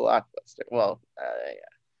 Summer blockbuster. Well, yeah.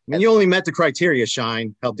 I mean, you only met the criteria,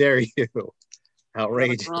 Shine. How dare you?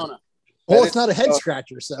 Outrageous. Well, it's not a head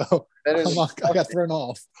scratcher, so I got thrown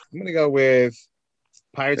off. I'm gonna go with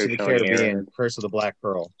Pirates of the Caribbean, Curse of the Black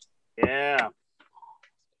Pearl. Yeah.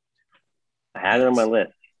 I had it on my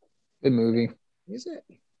list. Good movie. Is it?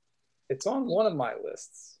 It's on one of my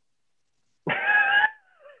lists.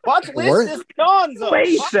 What list is Gonzo? The way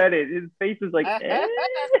he said it, his face is like,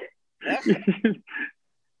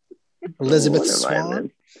 Elizabeth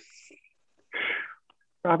Swann.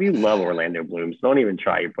 Rob, you love Orlando Bloom, so don't even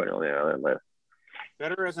try. You're putting it on the other list.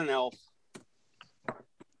 Better as an elf.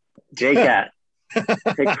 J-Cat.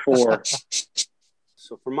 Pick 4.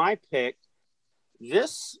 So for my pick,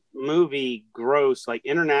 this movie grossed like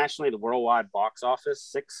internationally, the worldwide box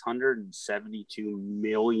office, $672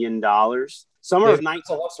 million. Summer of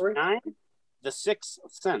 1999, The Sixth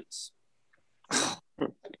Sense. I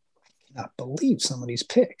cannot believe some of these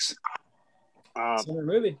picks. Summer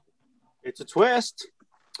movie. It's a twist.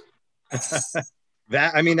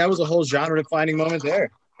 That was a whole genre-defining moment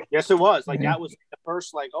there. Yes, it was. Like that was the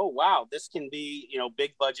first, like, oh wow, this can be,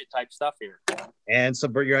 big budget type stuff here. And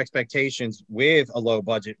subvert your expectations with a low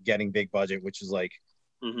budget getting big budget, which is like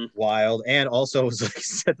wild. And also was like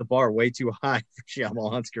set the bar way too high for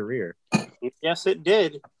Shyamalan's career. Yes, it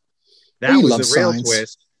did. That was the real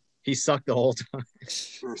twist. He sucked the whole time.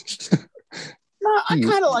 No, I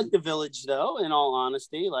kind of like The Village though, in all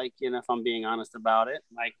honesty. Like, if I'm being honest about it,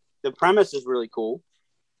 like the premise is really cool.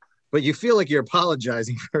 But you feel like you're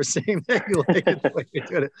apologizing for saying that you like it the way you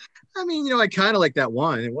did it. I mean, I kind of like that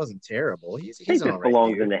one. It wasn't terrible. He's all right.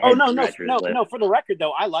 Belongs in the head no. For the record,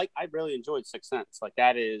 though, I really enjoyed Sixth Sense. Like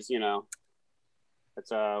that is,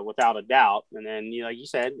 it's without a doubt. And then, like you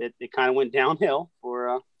said, it kind of went downhill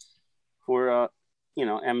for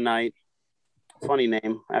M. Night. Funny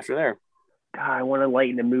name after there. God, I want to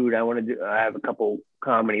lighten the mood. I have a couple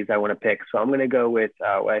comedies I want to pick. So I'm going to go with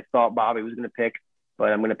what I thought Bobby was going to pick.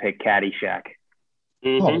 But I'm going to pick Caddyshack.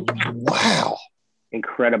 Oh, wow.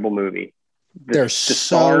 Incredible movie. The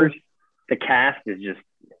stars, the cast is just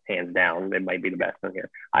hands down. It might be the best one here.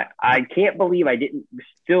 I can't believe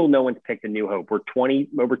no one's picked A New Hope. We're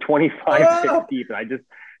over 25 picks deep. And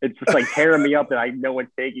it's just like tearing me up that no one's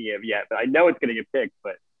taking it yet. But I know it's going to get picked,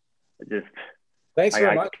 but thanks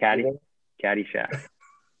very much. Caddyshack.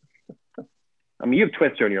 I mean, you have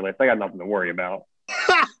Twister on your list. I got nothing to worry about.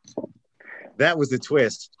 That was the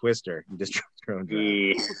Twister. You just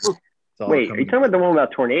Wait, are you talking about the one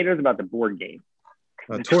about tornadoes? About the board game?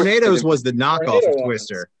 Tornadoes was the knockoff of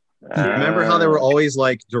Twister. Remember how there were always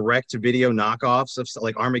like direct-to-video knockoffs of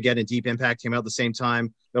like Armageddon, Deep Impact came out at the same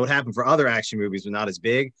time? That would happen for other action movies, but not as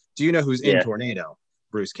big. Do you know who's in Tornado?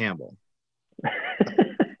 Bruce Campbell.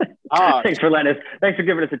 Thanks for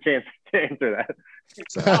giving us a chance to answer that.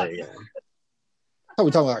 Sorry. Oh,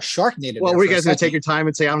 we're talking about Sharknado. Well, were you guys going to take your time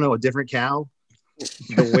and say, I don't know, a different cow?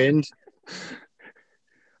 The wind?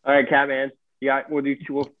 All right, Catman. We'll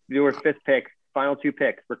do our 5th pick. Final 2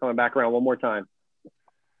 picks. We're coming back around one more time.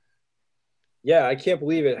 Yeah, I can't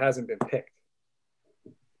believe it hasn't been picked.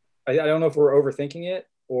 I don't know if we're overthinking it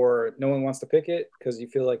or no one wants to pick it because you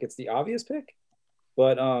feel like it's the obvious pick.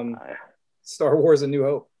 But Star Wars: A New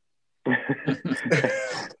Hope.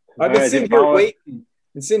 I've been sitting here waiting.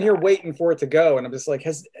 Been sitting here waiting for it to go, and I'm just like,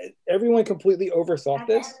 has everyone completely overthought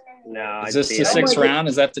this? No. Is this the sixth round?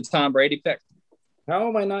 Is that the Tom Brady pick? How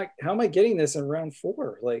am I getting this in round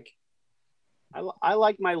 4? Like, I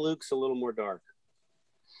like my Luke's a little more dark.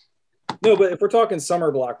 No, but if we're talking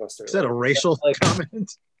summer blockbuster, is that a racial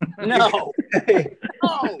comment? No.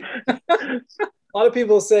 No. A lot of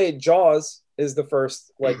people say Jaws is the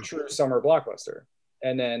first like true summer blockbuster,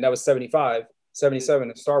 and then that was 75,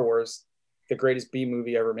 77 of Star Wars, the greatest B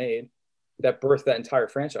movie ever made, that birthed that entire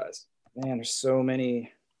franchise. Man, there's so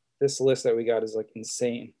many. This list that we got is like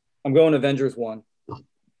insane. I'm going Avengers 1,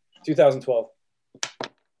 2012.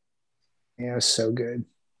 Yeah, it was so good.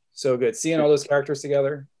 So good. Seeing all those characters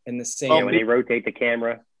together in the same. Yeah, when they rotate the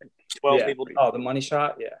camera. 12 people. Oh, the money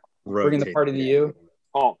shot. Yeah. Bringing the party to you.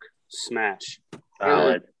 Hulk. Smash.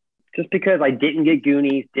 Solid. Just because I didn't get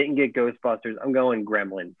Goonies, didn't get Ghostbusters, I'm going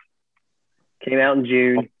Gremlins. Came out in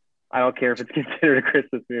June. I don't care if it's considered a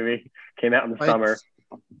Christmas movie. Came out in the summer.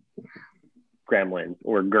 Gremlins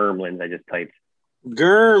or Germlins, I just typed.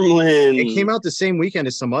 Gremlins. It came out the same weekend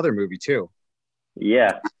as some other movie too.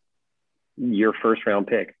 Yeah. Your first round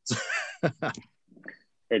pick.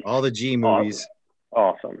 It's all the G movies.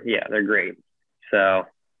 Awesome. Yeah, they're great. So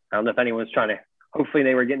I don't know if anyone's trying to. Hopefully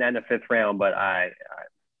they were getting that in the 5th round, but I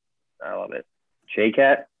love it.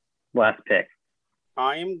 J-Cat, last pick.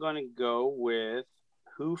 I am gonna go with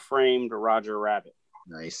Who Framed Roger Rabbit.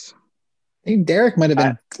 Nice. I think Derek might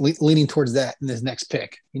have been leaning towards that in his next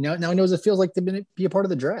pick. You know, now he knows it feels like to be a part of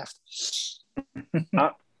the draft. It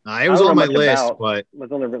was on my list, but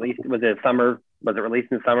was on the release. Was it summer? Was it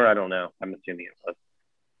released in summer? I don't know. I'm assuming it was.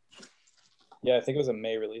 Yeah, I think it was a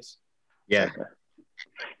May release. Yeah,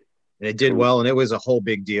 and it did well, and it was a whole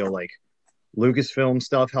big deal. Like Lucasfilm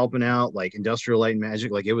stuff helping out, like Industrial Light and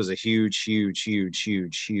Magic. Like it was a huge deal.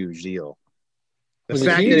 The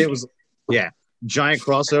fact that it was, giant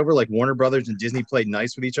crossover. Like Warner Brothers and Disney played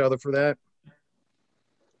nice with each other for that.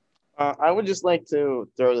 I would just like to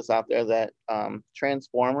throw this out there that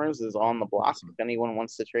Transformers is on the block if anyone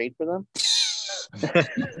wants to trade for them.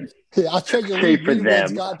 Yeah, I'll trade you Trade for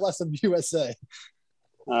them. God bless them, USA.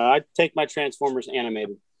 I'd take my Transformers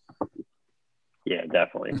animated. Yeah,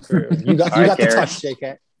 definitely. You got the touch,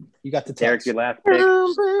 J-Cat. You got the touch. Derek, your last pick.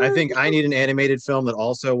 I think I need an animated film that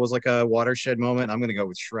also was like a watershed moment. I'm going to go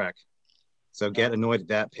with Shrek. So get annoyed at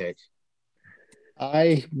that pick.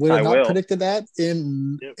 I would have not predicted that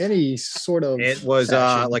in any sort of. It was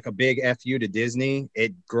like a big FU to Disney.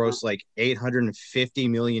 It grossed like $850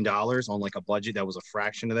 million on like a budget that was a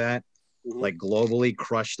fraction of that. Like globally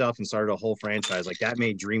crushed stuff and started a whole franchise. Like that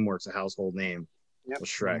made DreamWorks a household name. Was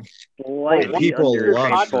Shrek. And people love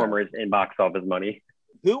Transformers in box office money.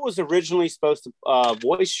 Who was originally supposed to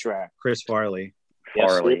voice Shrek? Chris Farley.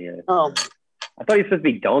 Farley. Yeah. Oh, I thought he was supposed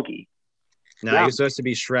to be Donkey. No, he was supposed to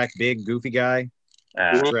be Shrek, big goofy guy.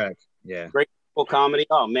 Shrek, yeah. Great comedy.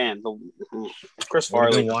 Oh man, Chris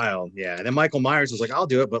Farley. Wild, yeah. And then Michael Myers was like, "I'll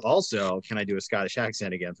do it, but also, can I do a Scottish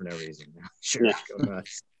accent again for no reason?" Sure. Yeah.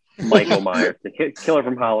 Michael Myers, the killer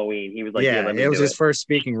from Halloween. He was like, "Yeah, it was his first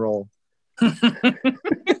speaking role." All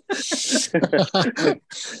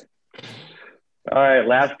right,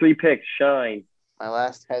 last 3 picks. Shine. My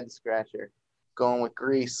last head scratcher. Going with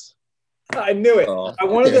Grease. I knew it. I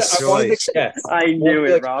wanted to guess. I knew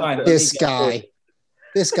it, Rob.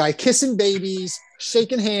 This guy kissing babies,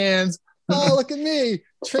 shaking hands. Oh, look at me.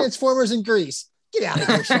 Transformers and Grease. Get out of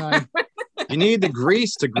here, Shine. You need the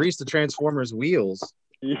grease to grease the Transformers wheels.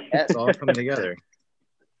 It's all coming together.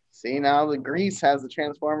 See, now the grease has the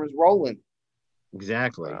Transformers rolling.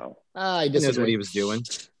 Exactly. Wow. He knows what he was doing.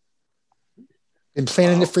 Been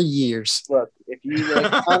planning it for years. Look, if you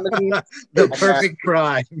like comedy, the perfect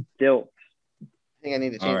crime. Still. I think I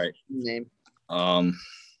need to change the name.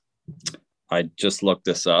 I just looked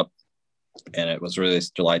this up, and it was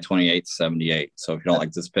released July 28th, 78. So if you don't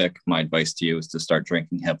like this pick, my advice to you is to start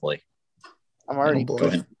drinking heavily. I'm already Go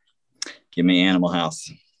ahead. Give me Animal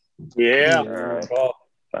House. Yeah.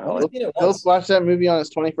 Let's watch that movie on his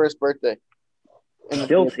 21st birthday.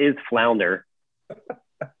 Stilt is Flounder.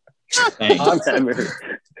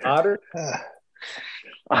 Otter.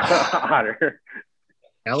 Otter.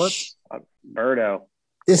 Ellis. Birdo.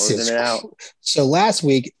 This is so. Last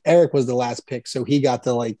week, Eric was the last pick, so he got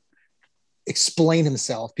to like explain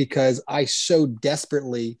himself because I so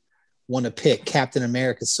desperately want to pick Captain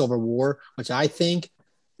America: Civil War, which I think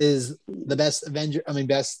is the best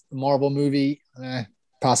best Marvel movie,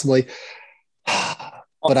 possibly.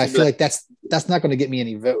 But I feel like that's not going to get me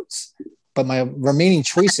any votes. But my remaining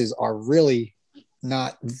choices are really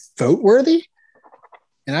not vote worthy.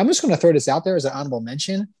 And I'm just going to throw this out there as an honorable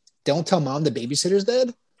mention. Don't Tell Mom the Babysitter's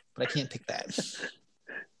Dead, but I can't pick that.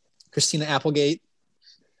 Christina Applegate.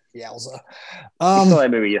 Yowza. We saw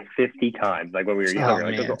that movie 50 times, like when we were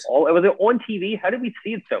younger. Like, was it on TV? How did we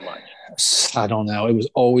see it so much? I don't know. It was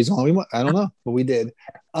always on. I don't know, but we did.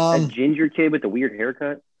 That ginger kid with the weird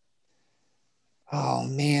haircut. Oh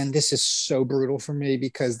man, this is so brutal for me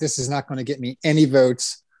because this is not going to get me any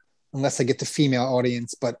votes unless I get the female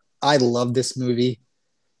audience. But I love this movie,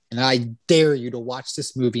 and I dare you to watch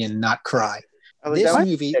this movie and not cry. This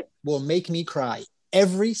movie will make me cry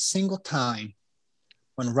every single time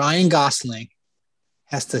when Ryan Gosling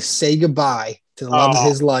has to say goodbye to the love of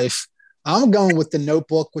his life. I'm going with The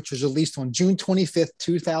Notebook, which was released on June 25th,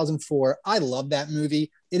 2004. I love that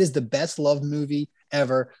movie. It is the best love movie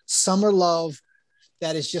ever. Summer love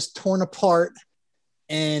that is just torn apart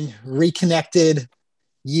and reconnected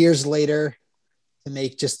years later to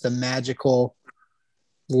make just the magical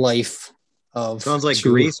life of sounds like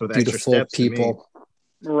Grease with beautiful extra steps people.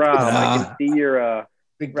 Rob, I can see your Rob,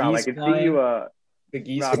 I can see you the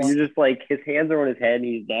geese. Rob, you're just like his hands are on his head and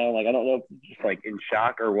he's down. Like I don't know if he's just like in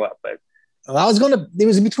shock or what, but it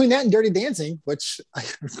was in between that and Dirty Dancing, which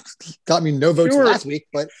got me no votes last week.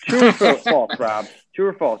 But true or false, Rob? True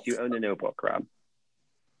or false? You own The Notebook, Rob?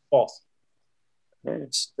 False. You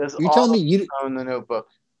tell me you own The Notebook.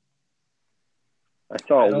 I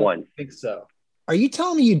saw it once. I think so. Are you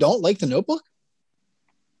telling me you don't like The Notebook?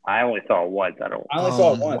 I only saw it once. I only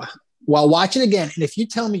saw it once. Well, watch it again, and if you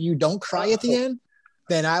tell me you don't cry at the end,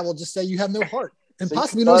 then I will just say you have no heart and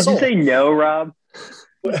possibly no soul. You say no, Rob.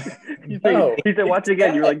 You said watch it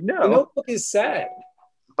again. You're like, no. The Notebook is sad.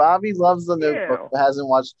 Bobby loves The Notebook, but hasn't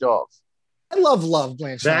watched Jaws. I love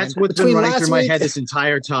Blanchard. That's what's been running through my head this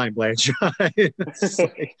entire time, Blanchard. I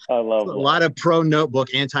love a lot of pro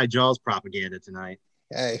Notebook, anti-Jaws propaganda tonight.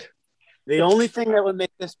 Hey. The only thing that would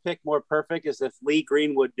make this pick more perfect is if Lee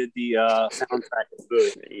Greenwood did the soundtrack of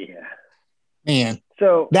Good. Yeah. Man.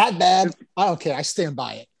 So that bad? I don't care. I stand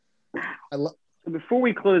by it. So before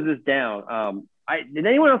we close this down, did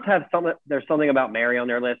anyone else have something about Mary on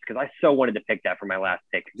their list? Because I so wanted to pick that for my last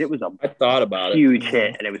pick. It was I thought about huge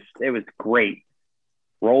hit, and it was great.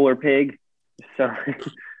 Roller Pig. So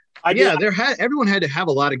everyone had to have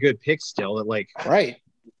a lot of good picks still that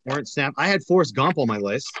weren't snapped. I had Forrest Gump on my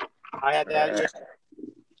list. I had that.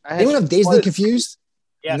 Anyone have Dazed and Confused?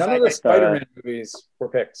 Yes, none of the Spider-Man movies were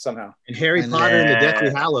picked somehow. And Harry Potter and the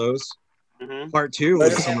Deathly Hallows, Part 2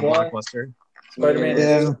 was a summer blockbuster.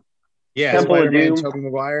 Spider-Man. Yeah, Spider-Man, Tobey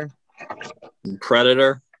Maguire.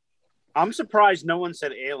 Predator. I'm surprised no one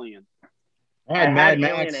said Alien. I had Mad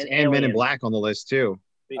Max and Men in Black on the list too.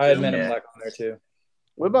 I had Men in Black on there too.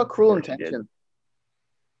 What about Cruel Intention?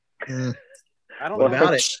 I don't know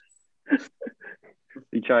about it.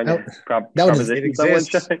 You trying to proposition someone?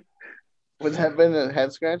 Would that have been a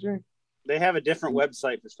head scratcher? They have a different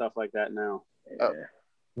website for stuff like that now.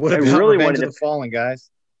 What about Revenge of the Fallen, guys?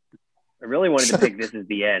 I really wanted to pick This Is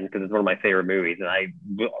the End because it's one of my favorite movies, and I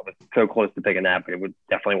was so close to picking that, but it would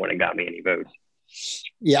definitely wouldn't have got me any votes.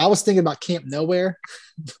 Yeah, I was thinking about Camp Nowhere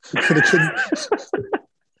for the kids.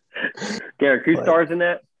 Garrett, who stars in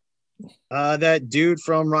that? That dude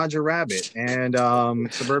from Roger Rabbit and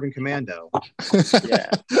Suburban Commando. Yeah.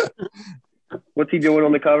 What's he doing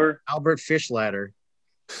on the cover? Albert Fishladder.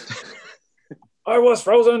 I was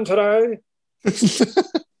frozen today.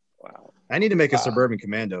 Wow. I need to make a Suburban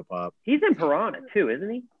Commando pop. He's in Piranha too, isn't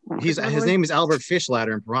he? His name is Albert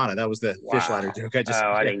Fishladder in Piranha. That was the Fishladder joke.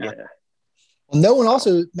 I didn't get it. Well, no one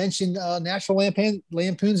also mentioned National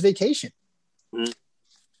Lampoon's Vacation. Mm-hmm.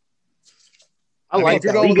 If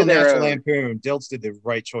you're going with the National Lampoon, Dilts did the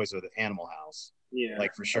right choice with Animal House. Yeah,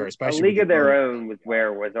 like for sure. Especially A League of Their Own was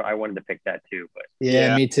where I wanted to pick that too. But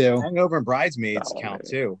yeah, me too. Hangover and Bridesmaids count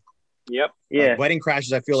too. Yep. Yeah. Wedding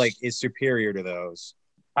Crashers, I feel like is superior to those.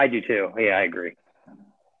 I do too. Yeah, I agree.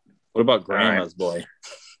 What about Grandma's Boy?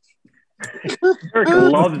 Eric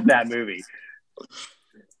loves that movie.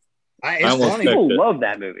 It's funny. People love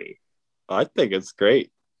that movie. I think it's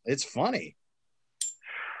great. It's funny.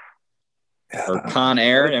 Or Con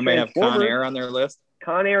Air. Anybody have Con Air on their list?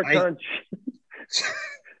 Con Air.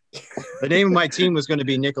 The name of my team was going to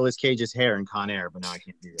be Nicolas Cage's hair in Con Air, but now I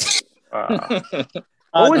can't do that.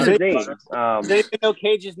 What was his name? They didn't know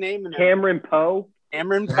Cage's name. Cameron Poe.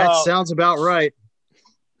 Cameron Poe. That sounds about right.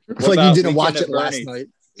 It's like you didn't watch it last night.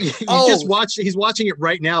 He's watching it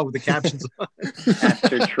right now with the captions on.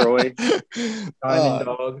 Pastor Troy. Diamond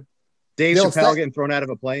Dog. Dave Chappelle getting thrown out of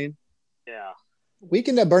a plane. Yeah.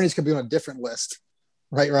 Weekend at Bernie's could be on a different list.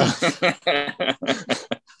 Right, Rob?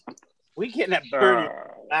 Weekend at Bernie's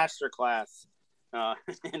masterclass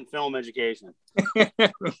in film education.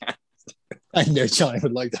 I know Johnny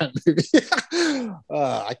would like that movie.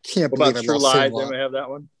 I can't What believe about I True lost Lies? Sandlot. Anyone have that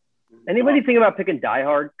one? Anybody think about picking Die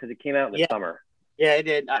Hard because it came out in the summer? Yeah, it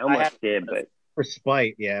did. I almost did, but for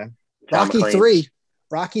spite, yeah.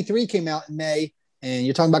 Rocky 3 came out in May, and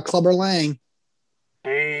you're talking about Clubber Lang.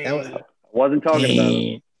 I wasn't talking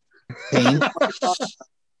about Pain.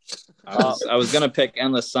 I was gonna pick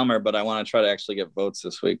Endless Summer, but I want to try to actually get votes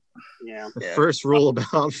this week. Yeah. The first rule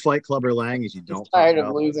about Fight Clubber Lang is you don't talk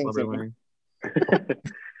about Clubber Lang.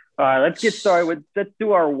 All right, let's get started let's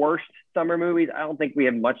do our worst summer movies. I don't think we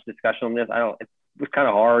have much discussion on this. It was kind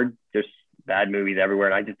of hard. There's bad movies everywhere,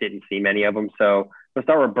 and I just didn't see many of them. So let's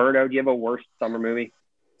start with Roberto. Do you have a worst summer movie?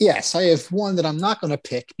 Yes, I have one that I'm not going to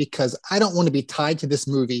pick because I don't want to be tied to this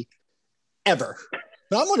movie ever.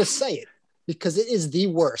 But I'm going to say it because it is the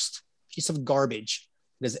worst piece of garbage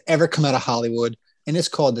that has ever come out of Hollywood, and it's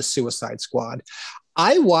called The Suicide Squad.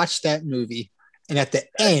 I watched that movie, and at the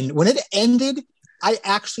end, when it ended, I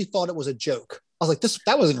actually thought it was a joke. I was like,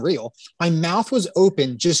 that wasn't real. My mouth was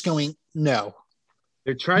open, just going, no.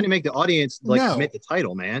 They're trying to make the audience commit the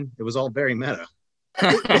title, man. It was all very meta.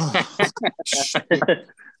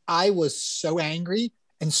 I was so angry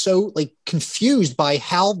and so confused by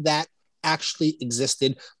how that actually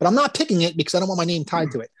existed, but I'm not picking it because I don't want my name tied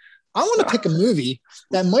to it. I want to pick a movie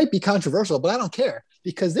that might be controversial, but I don't care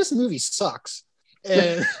because this movie sucks.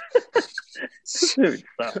 And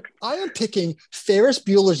I am picking Ferris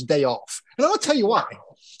Bueller's Day Off. And I'm going to tell you why.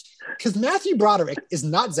 Because Matthew Broderick is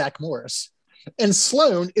not Zach Morris. And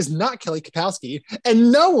Sloane is not Kelly Kapowski.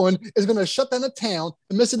 And no one is going to shut down a town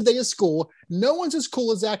and miss a day of school. No one's as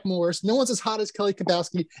cool as Zach Morris. No one's as hot as Kelly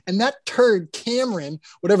Kapowski. And that turd, Cameron,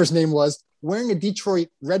 whatever his name was, wearing a Detroit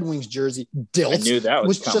Red Wings jersey, Dilt, I knew that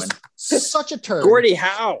was coming. Just such a turd. Gordie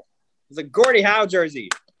Howe. It's a Gordie Howe jersey.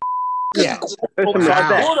 Yeah.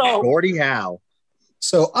 Gordie Howe.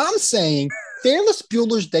 So I'm saying Ferris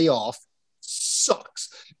Bueller's Day Off sucks.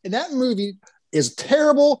 And that movie is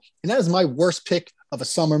terrible. And that is my worst pick of a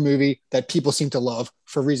summer movie that people seem to love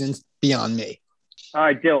for reasons beyond me. All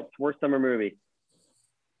right, Dilt, worst summer movie.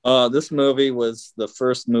 This movie was the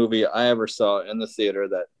first movie I ever saw in the theater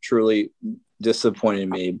that truly disappointed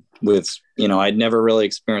me with, I'd never really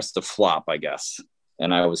experienced a flop, I guess.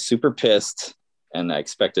 And I was super pissed. And I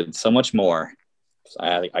expected so much more. So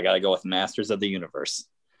I got to go with Masters of the Universe.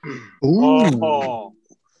 Ooh.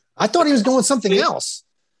 I thought he was going something else.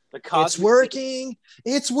 It's working.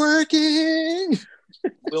 It's working.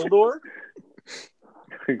 Wildor?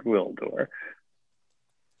 Wildor.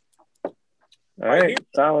 All right.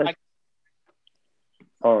 Solid.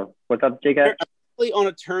 What's up, Jacob?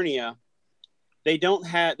 On Eternia, they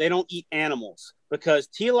don't eat animals because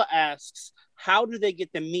Tila asks, how do they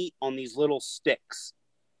get the meat on these little sticks?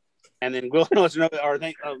 And then Will knows, Matt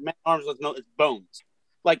Arms lets know it's bones.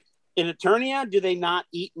 Like in Eternia, do they not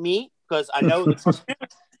eat meat? Because I know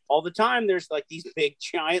all the time there's these big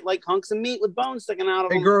giant hunks of meat with bones sticking out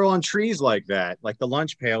of them. They grow on trees like that, like the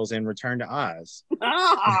lunch pails in Return to Oz. Okay.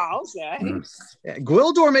 Yeah,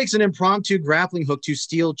 Gwildor makes an impromptu grappling hook to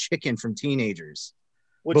steal chicken from teenagers.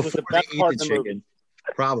 Which was the best part of the movie.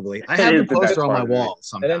 Probably. I have the poster on my wall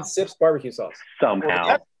somehow. And then sips barbecue sauce.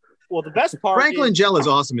 Somehow. Well, the best part Franklin Gel is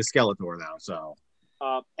awesome as Skeletor, though. So.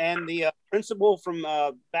 And the principal from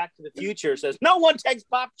Back to the Future says, no one takes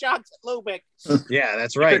pop shots at Lubick. Yeah,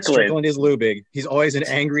 that's right. Strickland is Lubick. He's always an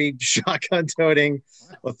angry, shotgun-toting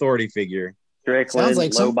authority figure. Strickland,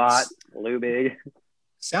 Lobot, Lubick.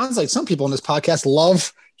 Sounds like some people in this podcast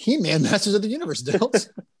love He-Man Masters of the Universe, Dilt.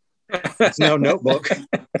 It's no Notebook.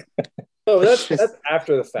 Oh, that's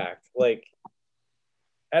after the fact.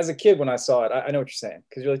 As a kid when I saw it, I know what you're saying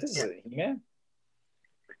because you're like, this is a He-Man.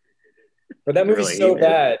 But that movie's really so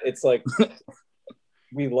bad, it's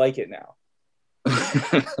we like it now.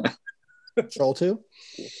 Troll 2?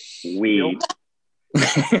 We. All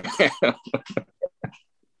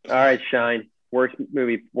right, Shine. Worst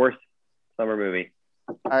summer movie.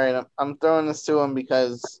 All right, I'm throwing this to them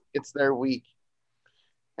because it's their week,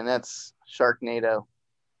 and that's Sharknado.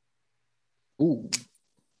 Ooh.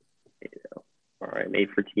 All right, made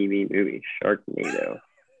for TV movie, Sharknado.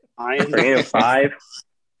 Sharknado 5.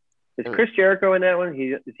 Is Chris Jericho in that one?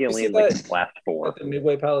 Is he only in the last 4? At the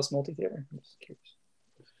Midway Palace Multi-Theater.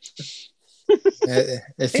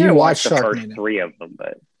 If you watch the Sharknado, first 3 of them,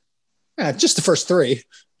 but just the first 3,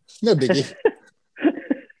 no biggie.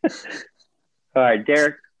 All right,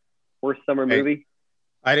 Derek, worst summer movie.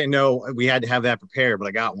 I didn't know we had to have that prepared, but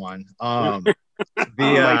I got one. I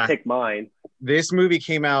might pick mine. This movie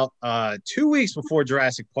came out 2 weeks before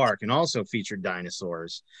Jurassic Park and also featured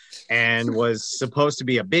dinosaurs and was supposed to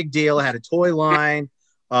be a big deal. It had a toy line.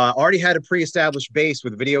 already had a pre-established base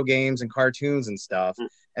with video games and cartoons and stuff. And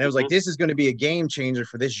it was like, this is going to be a game changer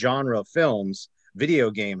for this genre of films, video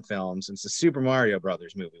game films. And it's the Super Mario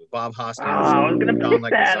Brothers movie with Bob Hoskins. I was going to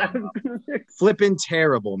pick that. Flipping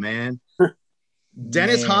terrible, man.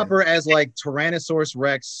 Dennis Hopper as like Tyrannosaurus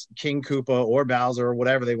Rex, King Koopa, or Bowser, or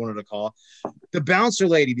whatever they wanted to call. The bouncer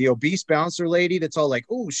lady, the obese bouncer lady that's all like,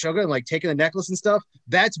 oh, sugar, and like taking the necklace and stuff.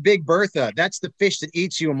 That's Big Bertha. That's the fish that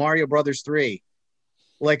eats you in Mario Brothers 3.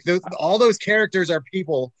 Like all those characters are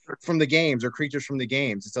people from the games or creatures from the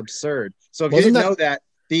games. It's absurd. So if you didn't know that,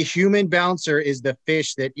 the human bouncer is the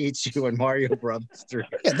fish that eats you in Mario Brothers 3.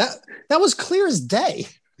 Yeah, that was clear as day.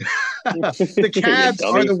 The cabs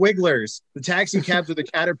are the wigglers. The taxi cabs are the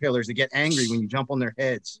caterpillars that get angry when you jump on their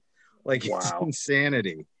heads. Like, it's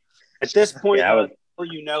insanity. At this point,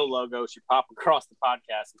 logo should pop across the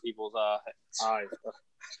podcast in people's eyes.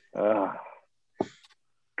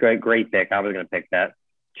 Great pick. I was going to pick that.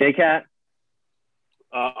 J-Cat?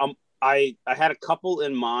 I had a couple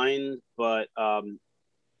in mind, but I'm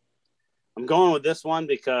going with this one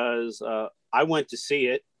because I went to see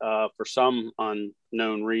it for some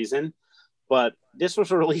unknown reason, but this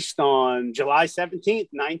was released on July 17th,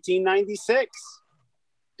 1996,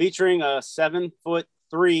 featuring a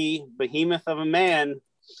 7'3" behemoth of a man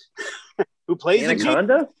who plays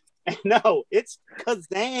Anaconda? No, it's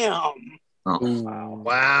Kazam. Oh,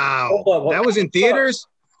 wow. That was in theaters?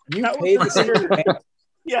 You paid the theater.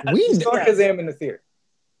 Yeah. We saw Kazam in the theater.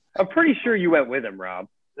 I'm pretty sure you went with him, Rob.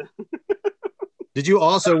 Did you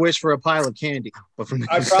also wish for a pile of candy?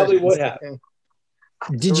 I probably would have.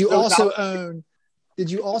 Did you also own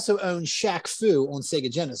Shaq Fu on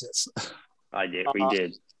Sega Genesis? I did. We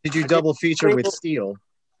did. Did you double feature with Steel?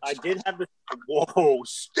 I did have the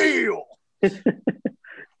Steel.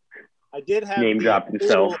 I did have name dropped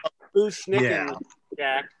himself. Fushnickens,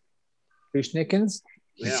 Jack. Fushnickens?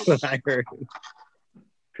 Yeah. That's what I heard.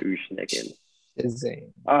 Fushnickens.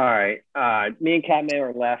 All right. Me and Catman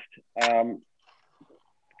are left.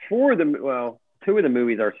 Two of the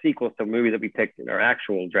movies are sequels to movies that we picked in our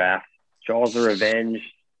actual draft. Jaws: The Revenge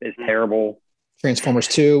is terrible. Transformers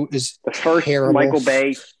 2 is the first terrible. Michael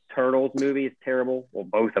Bay Turtles movie is terrible. Well,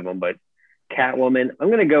 both of them, but Catwoman. I'm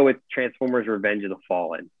going to go with Transformers: Revenge of the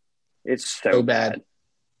Fallen. It's so bad.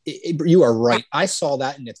 You are right. I saw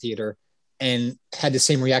that in the theater and had the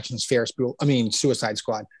same reaction as Suicide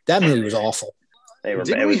Squad. That movie was awful.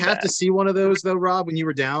 Didn't we have to see one of those though, Rob? When you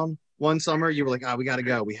were down one summer, you were like, we got to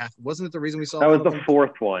go. Wasn't it the reason we saw that? Was the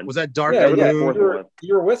fourth one. Was that Dark? Yeah,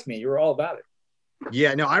 you were with me. You were all about it.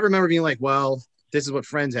 Yeah, no, I remember being like, well, this is what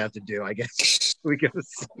friends have to do. I guess we go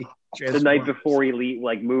see the night before he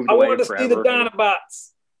moved I away wanted to forever. see the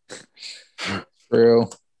Dinobots. True.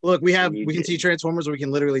 Look, we can see Transformers, or we can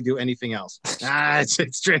literally do anything else.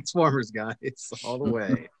 It's Transformers, guys. It's all the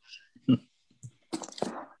way.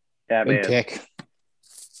 Yeah, man. Pick.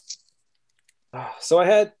 So I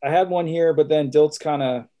had one here, but then Dilt's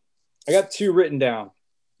I got two written down.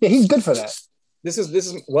 Yeah, he's good for that. This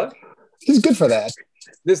is what? He's good for that.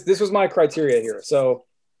 This was my criteria here. So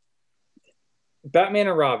Batman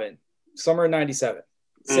and Robin, summer of 97.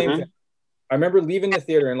 Same thing. I remember leaving the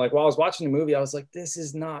theater and while I was watching the movie, I was like, this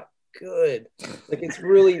is not good.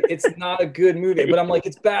 It's not a good movie. But I'm like,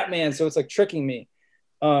 it's Batman, so it's tricking me.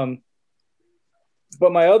 But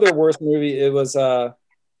my other worst movie, it was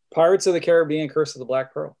Pirates of the Caribbean, Curse of the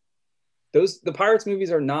Black Pearl. The Pirates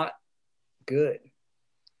movies are not good.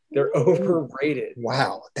 They're overrated.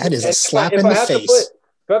 Wow, that is a slap in the face.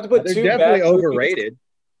 If I have to put they're definitely overrated.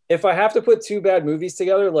 If I have to put two bad movies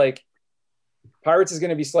together, Pirates is going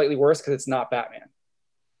to be slightly worse because it's not Batman.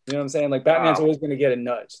 You know what I'm saying? Batman's always going to get a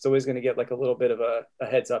nudge. It's always going to get a little bit of a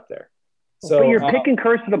heads up there. So but you're picking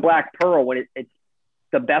Curse of the Black Pearl when it's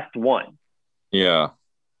the best one. Yeah.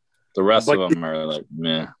 The rest of them are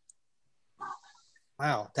meh.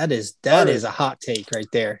 Wow, that is a hot take right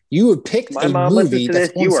there. You would pick my a mom movie to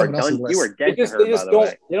this. You are done. You are dead to her, by the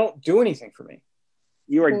way. They don't do anything for me.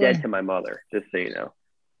 You are dead to my mother, just so you know.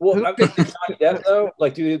 Well, I'm thinking Johnny Depp though.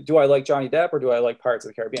 Do I like Johnny Depp or do I like Pirates of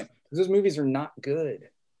the Caribbean? Because those movies are not good.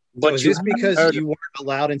 But just because you weren't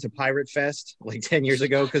allowed into Pirate Fest 10 years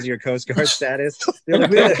ago because of your Coast Guard status, they're like,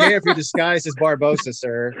 we don't care if you're disguised as Barbossa,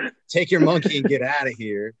 sir. Take your monkey and get out of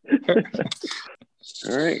here.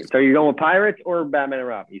 All right. So you're going with Pirates or Batman and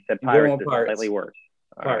Robin? You said Pirates is slightly worse.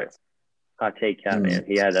 All Pirates. Right. Hot take, Catman.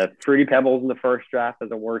 He had Fruity Pebbles in the first draft as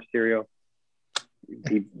a worst cereal.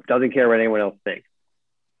 He doesn't care what anyone else thinks.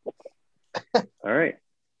 All right.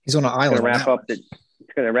 He's on an island.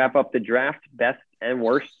 It's going to wrap up the draft, best and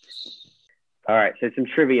worst. All right. So some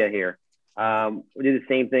trivia here. We'll do the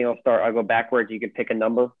same thing. I'll go backwards. You can pick a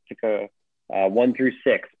number, pick a 1 through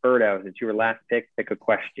 6. Birdo, it's your last pick. Pick a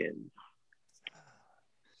question.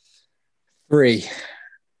 3.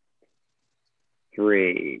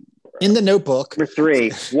 In the Notebook. Number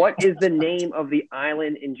 3. What is the name of the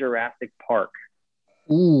island in Jurassic Park?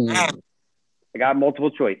 Ooh. I got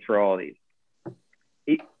multiple choice for all of these.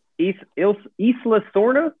 Isla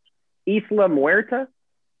Sorna, Isla Muerta,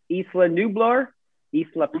 Isla Nublar,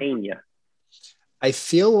 Isla Peña. I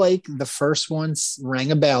feel like the first one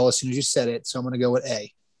rang a bell as soon as you said it, so I'm going to go with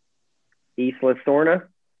A. Isla Sorna?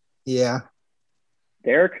 Yeah.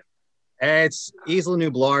 Derek? It's Isla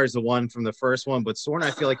Nublar is the one from the first one, but Sorna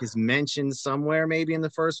I feel like is mentioned somewhere maybe in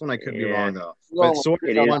the first one. I could be wrong though. But Sorna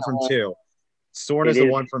is the one from 2. Sorna is the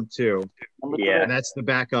one from 2. Yeah. And that's the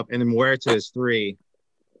backup. And then Muerta is 3.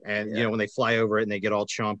 And you know, when they fly over it and they get all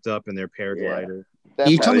chomped up in their paraglider. Yeah.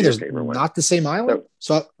 You tell me there's not the same island?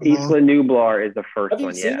 So Isla Nublar is the first one.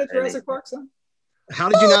 Have you seen the Jurassic Park, son? How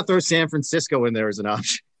did you not throw San Francisco in there as an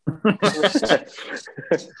option?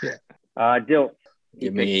 Dill.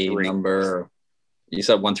 Give me number. You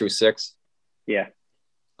said 1 through 6? Yeah.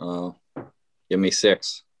 Give me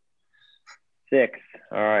 6. 6.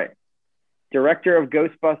 All right. Director of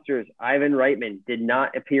Ghostbusters, Ivan Reitman, did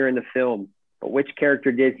not appear in the film, but which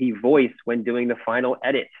character did he voice when doing the final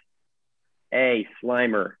edit? A,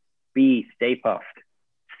 Slimer. B, Stay Puft.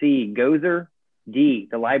 C, Gozer. D,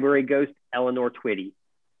 the library ghost, Eleanor Twitty.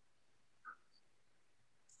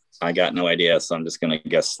 I got no idea, so I'm just going to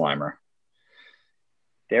guess Slimer.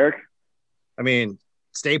 Derek? I mean,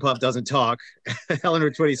 Stay Puft doesn't talk.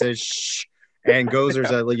 Eleanor Twitty says, shh. And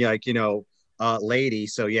Gozer's like, you know, lady.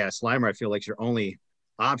 So, yeah, Slimer, I feel like, is your only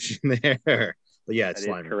option there. But, yeah, it's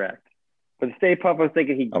Slimer. Correct. But Stay Puft, I was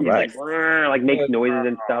thinking he like makes noises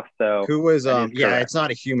and stuff. So who was it's not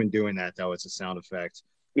a human doing that though, it's a sound effect.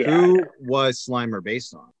 Yeah, who was Slimer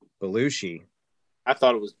based on? Belushi. I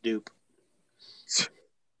thought it was Dupe.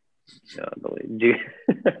 No, I believe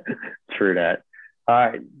true that. All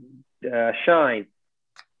right. Shine.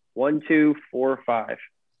 1, 2, 4, 5.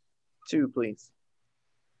 2, please.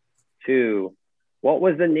 2. What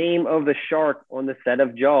was the name of the shark on the set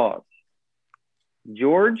of Jaws?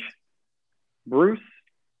 George, Bruce,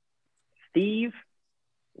 Steve,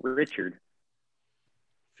 Richard.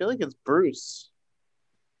 I feel like it's Bruce.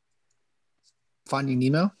 Finding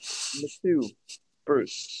Nemo? Number 2,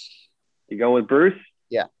 Bruce. You going with Bruce?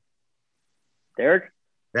 Yeah. Derek?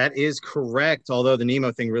 That is correct. Although the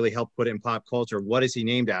Nemo thing really helped put it in pop culture. What is he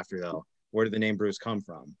named after though? Where did the name Bruce come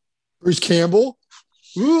from? Bruce Campbell?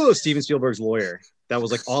 Ooh, Steven Spielberg's lawyer. That was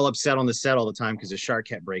like all upset on the set all the time because the shark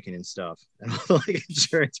kept breaking and stuff and like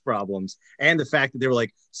insurance problems. And the fact that they were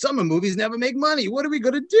like, summer movies never make money. What are we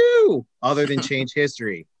going to do other than change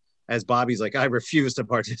history? As Bobby's like, I refuse to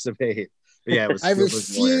participate. But yeah, it was I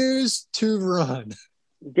refuse to run.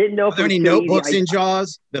 Didn't know if there any notebooks in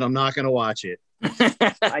Jaws, then I'm not going to watch it.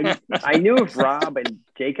 I knew if Rob and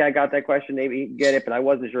JCat got that question, maybe he'd get it, but I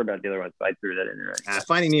wasn't sure about the other one, so I threw that in there.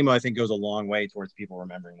 Finding Nemo, I think, goes a long way towards people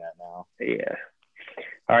remembering that now. Yeah.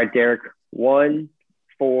 All right, Derek. 1,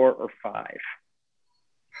 4, or 5?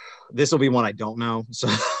 This will be one I don't know, so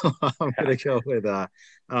I'm going to go with.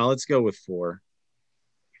 Let's go with 4.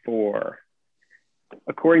 4.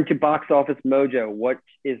 According to Box Office Mojo,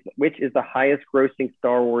 which is the highest grossing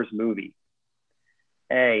Star Wars movie?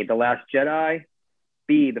 A, The Last Jedi.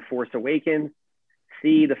 B, The Force Awakens.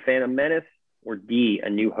 C, The Phantom Menace. Or D, A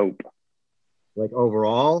New Hope. Like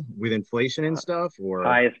overall with inflation and stuff, or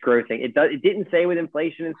highest grossing? It didn't say with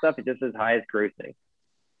inflation and stuff. It just says highest grossing.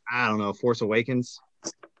 I don't know. Force Awakens.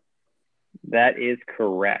 That is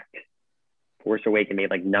correct. Force Awakens made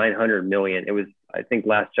like 900 million. It was, I think,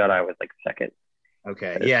 Last Jedi was like second.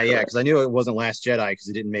 Okay, yeah, because I knew it wasn't Last Jedi because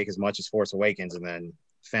it didn't make as much as Force Awakens, and then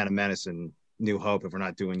Phantom Menace and New Hope. If we're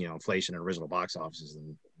not doing inflation and original box offices,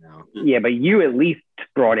 then no. Yeah, but you at least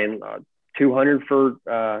brought in 200 for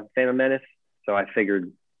Phantom Menace, so I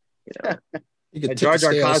figured, Jar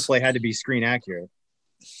Jar cosplay had to be screen accurate.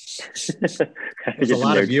 There's a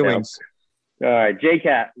lot of viewings. All right,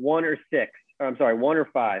 JCat, 1 or 6? I'm sorry, 1 or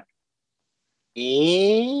 5?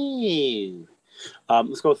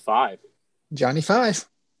 Let's go with 5. Johnny 5.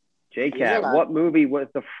 JCat, what movie was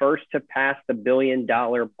the first to pass the $1 billion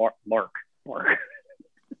mark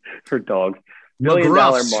for dogs? $1 billion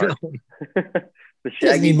mark. The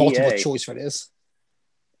Shaggy need multiple choice for this.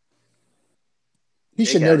 You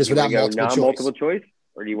should know this without multiple choice.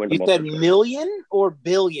 Or do you want? You said million or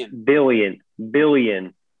billion? Billion.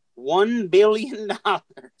 $1 billion.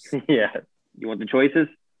 Yeah. You want the choices?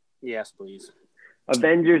 Yes, please.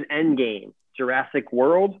 Avengers Endgame, Jurassic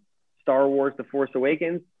World, Star Wars The Force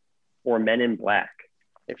Awakens, or Men in Black?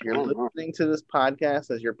 If you're listening to this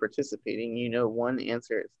podcast as you're participating, you know one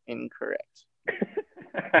answer is incorrect.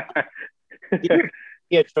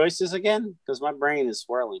 Yeah, choices again? Because my brain is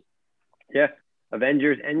swirling. Yeah.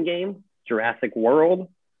 Avengers Endgame, Jurassic World,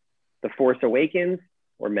 The Force Awakens,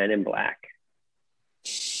 or Men in Black.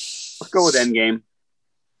 Let's go with Endgame.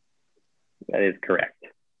 That is correct.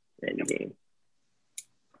 Endgame.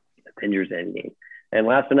 Avengers Endgame. And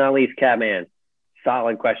last but not least, Catman.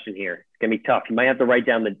 Solid question here. It's going to be tough. You might have to write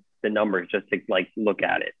down the numbers just to like look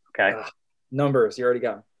at it. Okay. Numbers. You already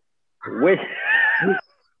got them. Which,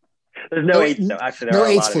 there's no H though. Actually, there no are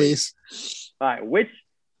a H, lot please. All right.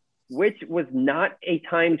 Which was not a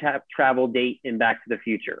time travel date in Back to the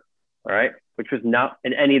Future. All right. Which was not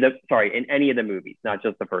in any of the movies, not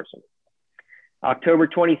just the first one. October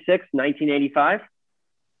 26th, 1985.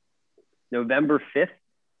 November 5th,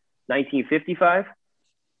 1955.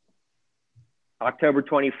 October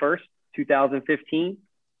 21st, 2015.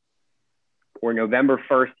 Or November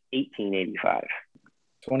 1st, 1885.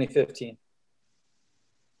 2015.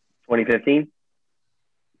 2015?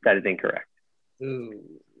 That is incorrect. Ooh.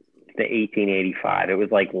 The 1885. It was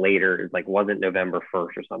like later. It wasn't November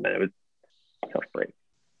 1st or something. It was a tough break.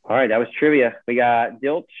 All right, that was trivia. We got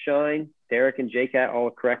Dilt, Shine, Derek, and JCat all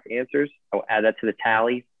correct answers. I'll add that to the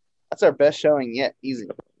tally. That's our best showing yet. Easy.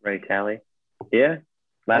 Right, tally. Yeah.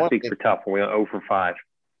 Last week's were tough. We went 0 for 5.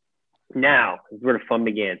 Now, this is where the fun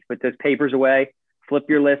begins. Put those papers away. Flip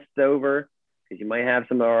your lists over because you might have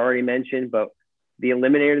some that are already mentioned. But the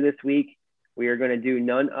eliminator this week, we are going to do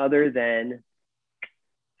none other than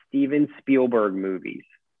Steven Spielberg movies.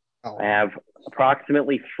 Oh. I have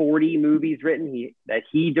approximately 40 movies written that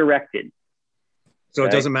he directed. So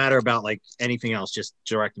it doesn't matter about like anything else, just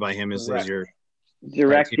directed by him as your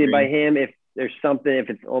directed by him. If there's something,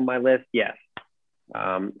 if it's on my list, yes.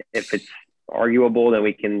 If it's arguable, then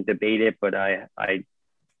we can debate it. But I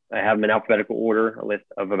have them in alphabetical order, a list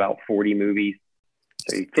of about 40 movies.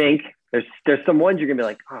 So you think there's some ones you're gonna be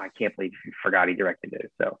like, oh, I can't believe you forgot he directed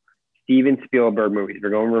it. So Steven Spielberg movies.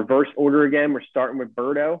 We're going reverse order again. We're starting with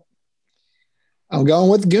Berto. I'm going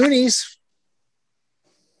with Goonies.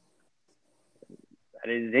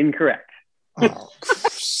 That is incorrect. Oh,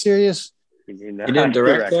 serious? You didn't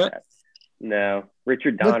direct that? No.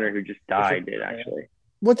 Richard Donner, who just died, did actually.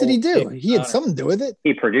 What did he do? He had something to do with it.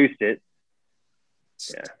 He produced it.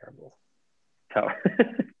 Yeah. So.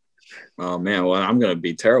 Oh, man. Well, I'm going to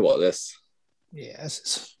be terrible at this.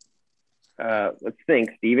 Yes. Let's think.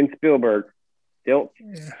 Steven Spielberg. Still.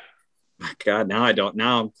 Yeah. God, now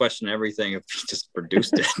I'm questioning everything if he just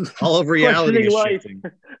produced it. All of reality is shifting.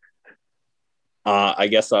 I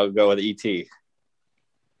guess I'll go with E.T.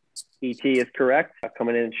 E.T. is correct.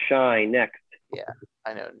 Coming in Shine next. Yeah,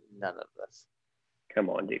 I know none of this.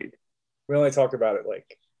 Come on, dude. We only talked about it like.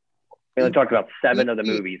 We only talked about 7 of the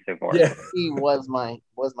movies so far. Yeah, E.T. was my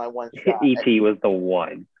one shot. E.T. was the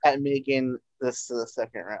one at making this to the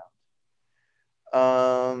second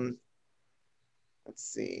round. Let's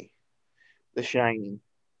see. The Shining.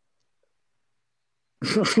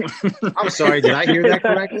 I'm sorry, did I hear that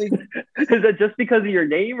correctly? Is that just because of your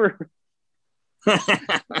name or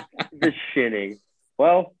the Shining?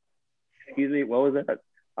 Well, excuse me, what was that?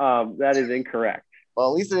 That is incorrect. Well,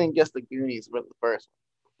 at least I didn't guess the Goonies with the first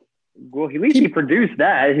one. Well, at least he produced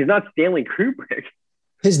that. He's not Stanley Kubrick.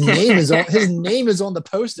 His name is on the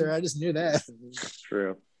poster. I just knew that.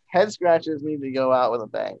 True. Head scratchers need to go out with a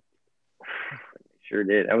bang. Sure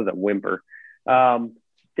did. That was a whimper.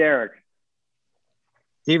 Derek.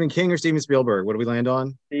 Stephen King or Steven Spielberg? What do we land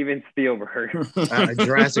on? Steven Spielberg.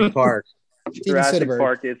 Jurassic Park. Jurassic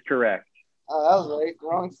Park is correct. Oh, that was right.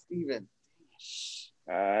 Wrong, Steven.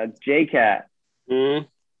 JCat.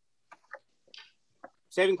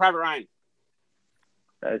 Saving Private Ryan.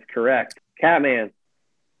 That is correct. Catman.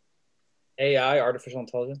 AI, artificial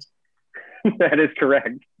intelligence. That is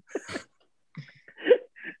correct.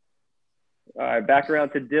 All right, back around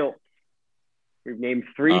to Dilt. We've named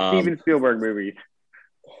 3 Steven Spielberg movies.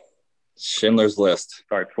 Schindler's List.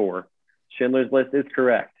 Sorry, 4. Schindler's List is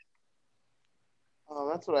correct. Oh,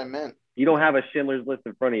 that's what I meant. You don't have a Schindler's List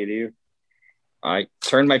in front of you, do you? I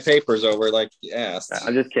turned my papers over like you asked.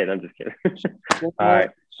 I'm just kidding. All right.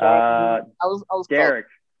 I was Derek.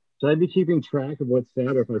 Should I be keeping track of what's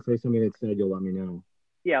said, or if I say something that's said, you'll let me know?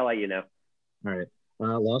 Yeah, I'll let you know. All right.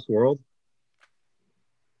 Lost World.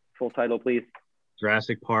 Full title, please.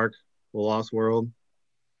 Jurassic Park. The Lost World.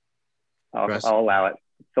 I'll allow it.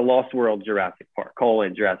 It's The Lost World, Jurassic Park.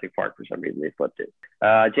 Jurassic Park. For some reason, they flipped it.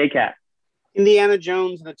 JCat. Indiana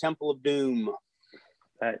Jones and the Temple of Doom.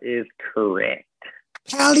 That is correct.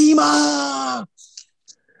 Kalima!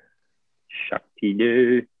 Shakti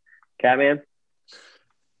do. Catman?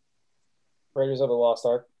 Raiders of the Lost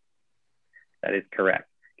Ark. That is correct.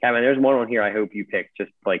 Kevin, there's one on here I hope you pick,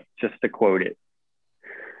 just to quote it.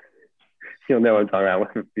 You'll know what I'm talking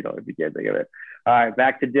about if you can't think of it. All right,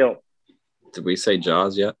 back to Dilt. Did we say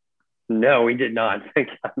Jaws yet? No, we did not.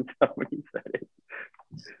 Somebody said it.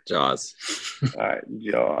 Jaws. All right,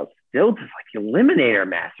 Jaws. Dilt is like the Eliminator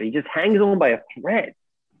master. He just hangs on by a thread.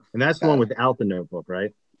 And that's the one without the Notebook,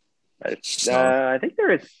 right? I think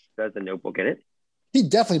there's a Notebook in it. He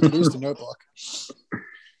definitely produced a Notebook.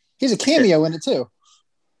 He's a cameo in it too.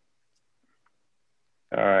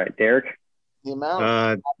 All right, Derek. The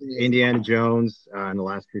amount. Indiana Jones and the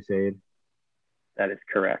Last Crusade. That is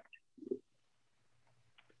correct.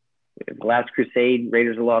 The Last Crusade,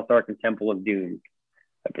 Raiders of the Lost Ark, and Temple of Doom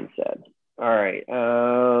have been said. All right.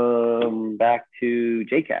 Back to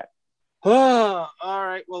JCat. All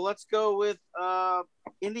right. Well, let's go with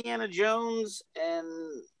Indiana Jones and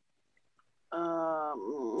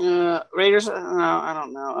Raiders. No, I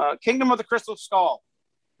don't know. Kingdom of the Crystal Skull.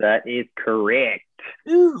 That is correct.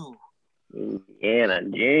 Ooh. Indiana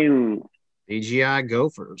Jones. CGI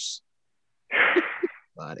Gophers.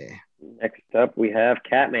 Buddy. Next up, we have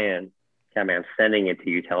Catman. Catman sending it to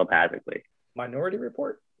you telepathically. Minority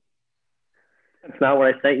Report. That's not what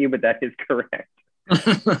I sent you, but that is correct.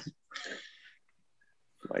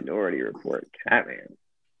 Minority Report. Catman.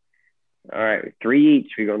 All right, 3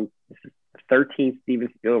 each. We're going. This is the 13th Steven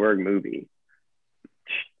Spielberg movie.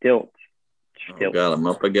 Stilt. Oh, got him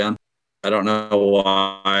up again. I don't know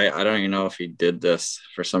why. I don't even know if he did this.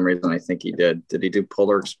 For some reason, I think he did. Did he do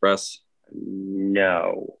Polar Express?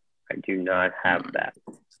 No, I do not have that.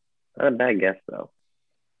 Not a bad guess, though.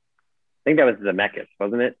 I think that was Zemeckis,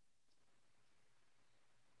 wasn't it?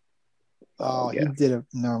 Oh, yeah. He did it.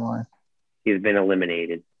 Never mind. He's been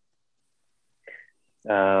eliminated.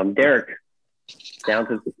 Derek, down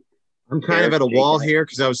to... I'm kind of at a wall here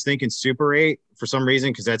because I was thinking Super 8 for some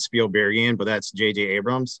reason because that's Spielbergian, but that's J.J.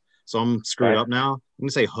 Abrams. So I'm screwed up now. I'm going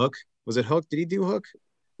to say Hook. Was it Hook? Did he do Hook?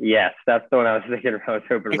 Yes, that's the one I was thinking. I was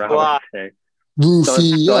hoping Rob would say.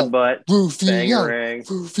 Rufio. Butt.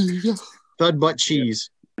 Rufio. Thud butt cheese.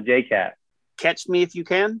 J-Cat. Catch Me If You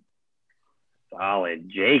Can. Solid.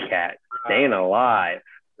 J-Cat. Staying alive.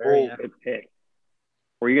 Good pick.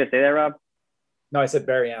 Were you going to say that, Rob? No, I said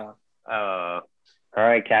Barry Allen. All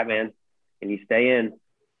right, Catman. Can you stay in?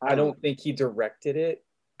 I don't think he directed it,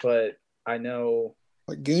 but I know.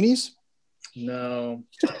 What, Goonies? No.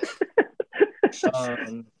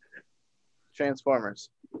 Transformers.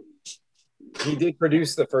 He did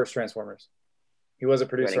produce the first Transformers. He was a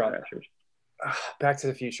producer on Back to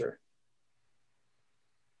the Future.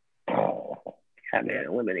 Oh, Catman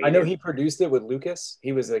eliminated. I know he produced it with Lucas.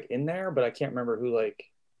 He was like in there, but I can't remember who like.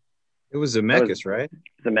 It was Zemeckis, right?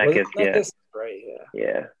 Zemeckis, yeah. Right,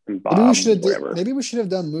 yeah. And Bob, maybe we should have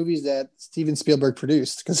done movies that Steven Spielberg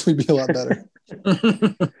produced because we'd be a lot better.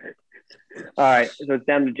 All right, so it's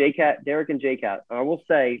down to J-Cat, Derek, and J-Cat. I will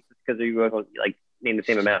say, because you both like name the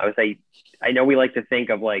same amount, I would say I know we like to think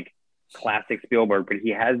of like classic Spielberg, but he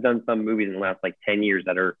has done some movies in the last like 10 years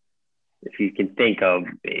that are, if you can think of,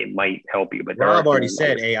 it might help you. But Rob already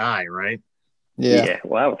said AI, right? Yeah.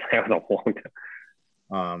 Well, that was a long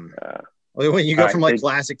time. When you go from like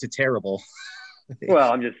classic to terrible.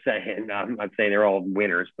 Well, I'm just saying. I'm not saying they're all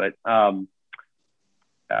winners, but so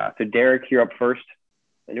Derek, you're up first.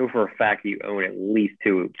 I know for a fact you own at least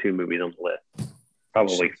two movies on the list.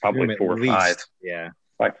 Probably 4 or 5. Yeah,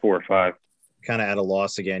 like 4 or 5. Kind of at a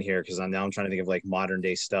loss again here because I'm trying to think of like modern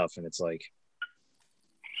day stuff, and it's like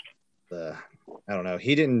I don't know.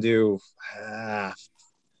 He didn't do. I'm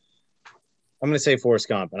going to say Forrest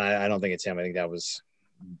Gump, and I don't think it's him. I think that was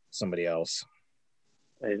somebody else.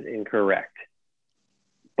 That is incorrect.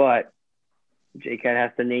 But J-Cat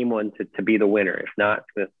has to name one to be the winner. If not, it's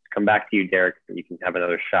going to come back to you, Derek, and you can have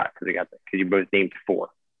another shot because you both named 4.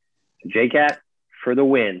 So J-Cat for the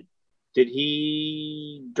win. Did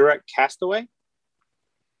he direct Castaway?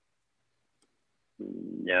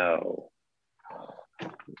 No.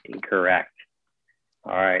 Incorrect.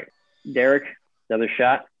 All right. Derek, another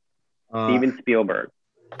shot. Steven Spielberg.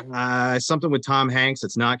 Something with Tom Hanks.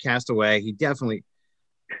 It's not Castaway. He definitely.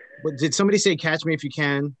 But did somebody say Catch Me If You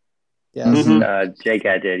Can? Yeah. Mm-hmm.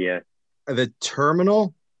 J-Cat did, yeah. The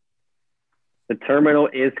Terminal? The Terminal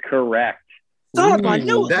is correct. I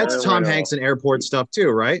know that's Tom Hanks and airport stuff too,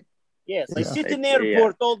 right? Yes, I sit in the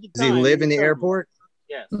airport all the time. Does he live in the airport?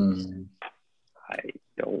 Yes. I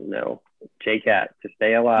don't know. J-Cat, to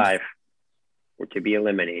stay alive or to be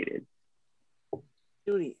eliminated.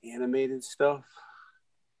 Do any animated stuff?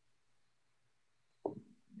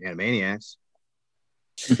 Animaniacs.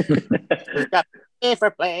 We've got pay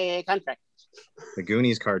for play contract. The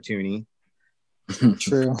Goonies cartoony.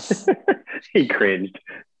 True. He cringed.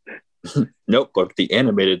 Notebook, the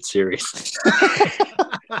animated series.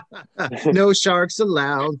 No sharks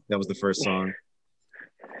allowed. That was the first song.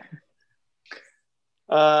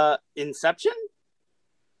 Inception?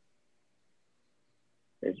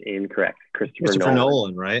 Is incorrect. Christopher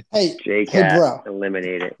Nolan, right? Hey, J-Cat bro.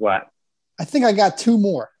 eliminated. What? I think I got two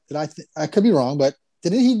more. I could be wrong, but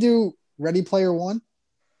didn't he do Ready Player One?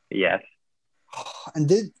 Yes. And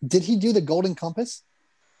did he do the Golden Compass?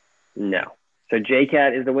 No. So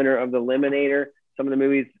J-Cat is the winner of the Eliminator. Some of the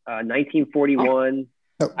movies, 1941.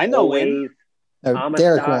 I know when. No,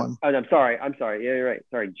 Derek won. Oh, I'm sorry. Yeah, you're right.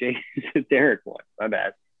 Sorry, Derek won. My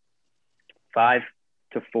bad.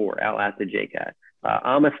 5-4. Outlasted J-Cat.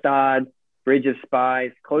 Amistad, Bridge of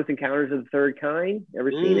Spies, Close Encounters of the Third Kind.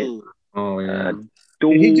 Ever seen it? Oh, yeah.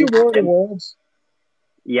 Did he do War of the Worlds?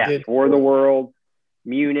 Yes, War of the Worlds,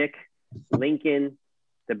 Munich, Lincoln,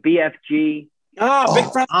 the BFG.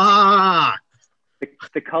 Big friend.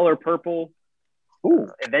 The Color Purple.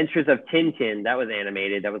 Adventures of Tintin. That was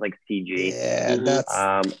animated. That was like CG. Yeah, that's.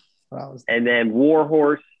 And then War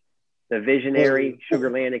Horse, The Visionary,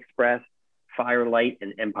 Sugarland Express, Firelight,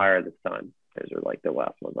 and Empire of the Sun. Those are like the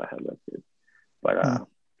last ones I have listed. But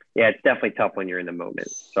yeah, it's definitely tough when you're in the moment.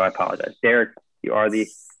 So I apologize. Derek, you are the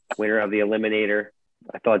winner of the Eliminator.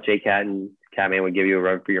 I thought J-Cat and Catman would give you a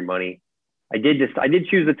run for your money. I did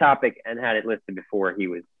choose the topic and had it listed before he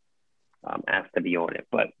was asked to be on it.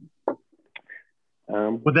 But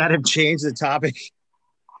would that have changed the topic?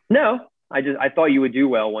 No, I thought you would do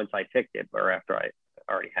well once I picked it, or after I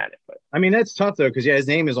already had it. But I mean, that's tough though, because his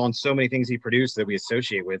name is on so many things he produced that we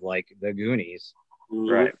associate with, like the Goonies.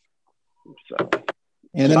 Right. So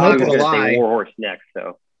and I was going to say War Horse next.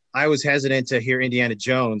 So I was hesitant to hear Indiana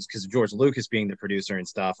Jones because of George Lucas being the producer and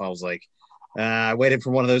stuff. I was like, I waited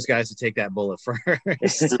for one of those guys to take that bullet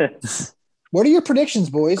first. What are your predictions,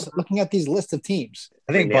 boys? Looking at these lists of teams,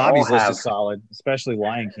 I think Bobby's list is solid, especially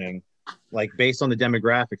Lion King. Like based on the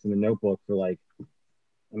demographics in the Notebook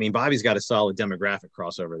Bobby's got a solid demographic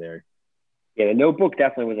crossover there. Yeah, the Notebook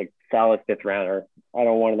definitely was a solid fifth rounder. I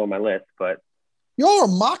don't want it on my list, but y'all are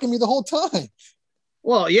mocking me the whole time.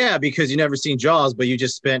 Well, yeah, because you never seen Jaws, but you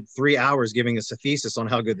just spent 3 hours giving us a thesis on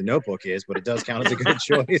how good the Notebook is, but it does count as a good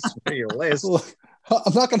choice for your list. Look,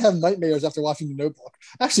 I'm not going to have nightmares after watching the Notebook.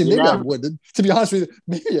 Actually, maybe I would. To be honest with you,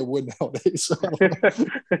 maybe I would nowadays. So.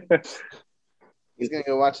 He's going to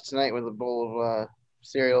go watch it tonight with a bowl of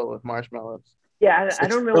cereal with marshmallows. Yeah, I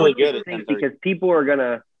don't know really what to think because people are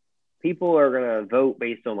gonna vote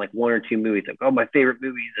based on like one or two movies. Like, oh, my favorite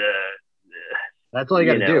movie is That's all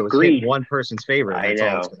you got to do is hit one person's favorite. That's all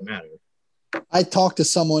that's going to matter. I talked to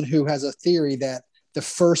someone who has a theory that the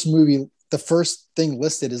first thing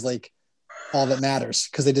listed is like all that matters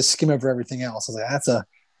because they just skim over everything else. I was like,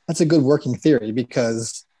 that's a good working theory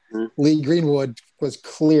because Lee Greenwood was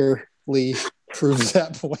clearly proves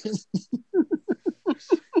that point.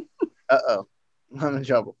 Uh-oh. I'm in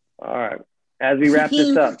trouble. All right. As we wrap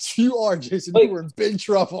this up. You are, Jason. You were in big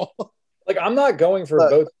trouble. Like, I'm not going for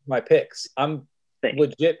both of my picks. I'm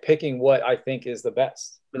legit picking what I think is the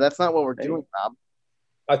best. But that's not what we're doing, Rob.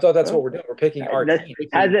 I thought that's what we're doing. We're picking our team.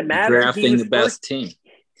 Has it mattered? Drafting the best team.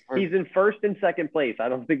 He's in first and second place. I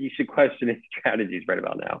don't think you should question his strategies right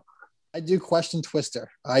about now. I do question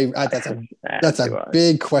Twister. That's a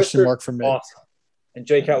big question mark for me. Awesome. And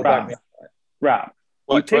J-Cat will back me up. Rob,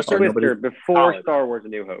 you picked Twister before Star Wars: A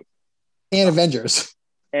New Hope and Avengers.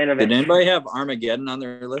 Did anybody have Armageddon on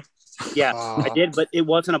their list? Yeah, I did, but it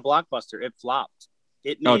wasn't a blockbuster. It flopped.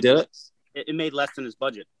 Did it? It made less than his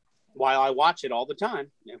budget. While I watch it all the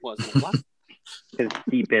time, it wasn't a blockbuster. His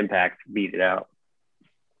Deep Impact beat it out.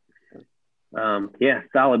 Yeah,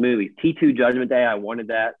 solid movies. T2 Judgment Day, I wanted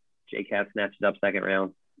that. J-Cat snatched it up second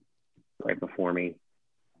round right before me.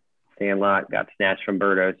 Sandlot got snatched from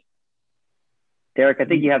Birdos. Derek, I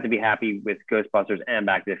think you have to be happy with Ghostbusters and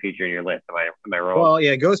Back to the Future in your list. Am I wrong? Well,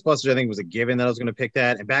 yeah, Ghostbusters I think was a given that I was going to pick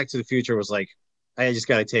that, and Back to the Future was like, I just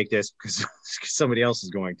got to take this because somebody else is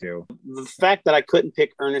going to. The fact that I couldn't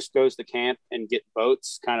pick Ernest Goes to Camp and get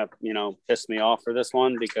votes kind of, pissed me off for this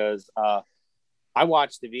one because I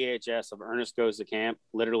watched the VHS of Ernest Goes to Camp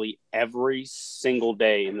literally every single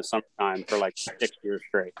day in the summertime for like 6 years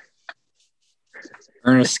straight.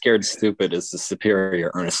 Ernest Scared Stupid is the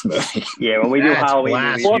superior Ernest movie. Yeah, when we do Halloween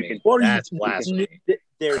movies, that's blasphemy.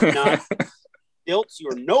 They're not stilts. You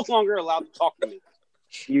are no longer allowed to talk to me.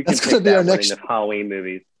 You can pick that one in the Halloween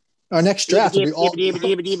movies. Our next draft will be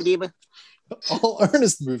all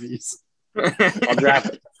Ernest movies. I'll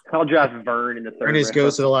draft Vern in the third. Ernest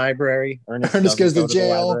goes to the library. Ernest goes to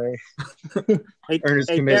jail. Ernest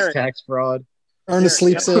commits tax fraud. Ernest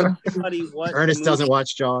sleeps in. Ernest doesn't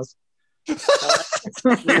watch Jaws. They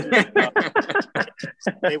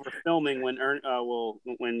were filming when they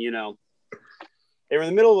were in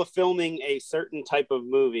the middle of filming a certain type of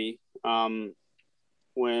movie when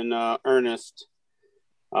Ernest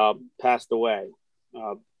passed away.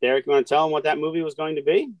 Derek, you want to tell him what that movie was going to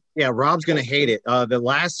be? Yeah, Rob's going to hate it. The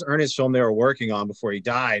last Ernest film they were working on before he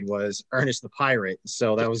died was Ernest the Pirate.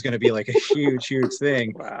 So that was going to be like a huge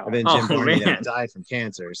thing. Wow. And then Jim Varney died from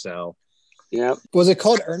cancer. So, yeah. Was it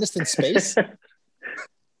called Ernest in Space?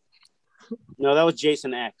 No, that was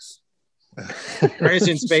Jason X. Ernest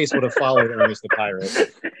in Space would have followed Ernest the Pirate.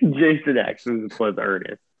 Jason X was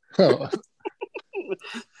Ernest. Oh.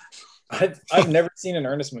 I've never seen an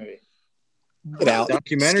Ernest movie. Get out.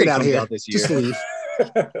 Documentary comes out this year. Just leave.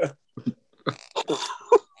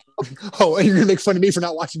 Oh, and you're gonna make fun of me for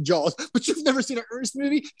not watching Jaws, but you've never seen an Ernest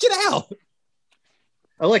movie? Get out.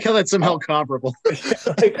 I like how that's somehow comparable. All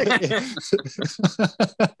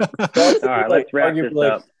right, let's wrap this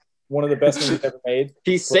up. One of the best movies ever made.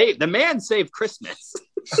 The man saved Christmas.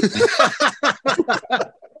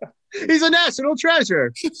 He's a national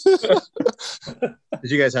treasure. Did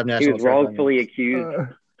you guys have national treasure? He was wrongfully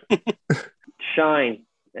accused. Shine.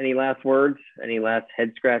 Any last words? Any last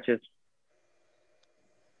head scratches?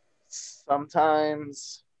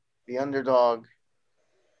 Sometimes the underdog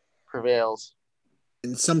prevails.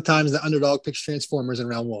 And sometimes the underdog picks Transformers in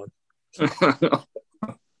round one.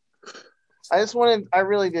 I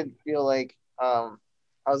really did feel like I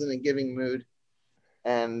was in a giving mood,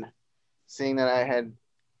 and seeing that I had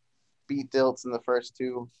beat Dilts in the first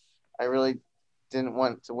two, I really didn't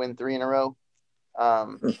want to win 3 in a row.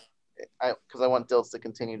 Because I want Dilts to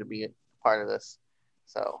continue to be a part of this.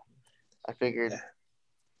 So I figured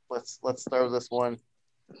let's throw this one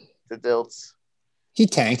to Dilts. He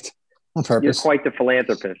tanked on purpose. You're quite the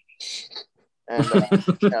philanthropist.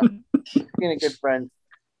 And being a good friend.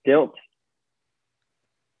 Dilts.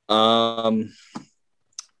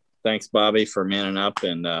 Thanks, Bobby, for manning up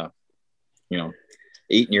and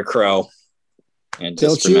eating your crow. And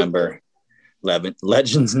just remember,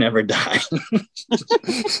 legends never die.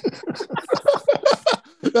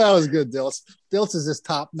 That was good, Dilts. Dilts is just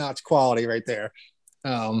top-notch quality right there.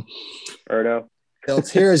 Erdo.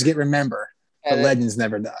 Dilts heroes get remember, but legends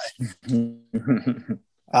never die.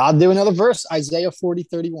 I'll do another verse, Isaiah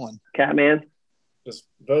 40:31. Catman. Just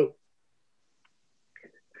vote.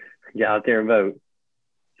 Get out there and vote.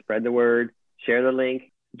 Spread the word. Share the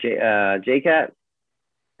link. JCat,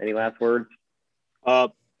 any last words?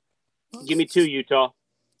 Give me 2, Utah.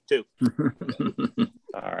 2.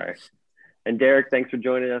 All right. And Derek, thanks for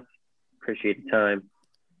joining us. Appreciate the time.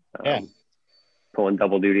 Pulling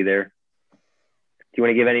double duty there. Do you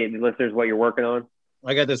want to give any listeners what you're working on?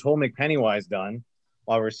 I got this whole McPennywise done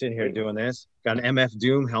while we're sitting here doing this. Got an MF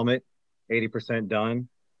Doom helmet, 80% done.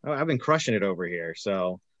 Oh, I've been crushing it over here.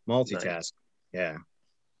 So multitask. Nice. Yeah.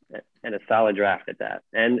 And a solid draft at that.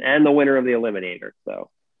 And the winner of the Eliminator. So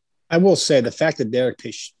I will say the fact that Derek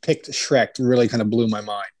picked Shrek really kind of blew my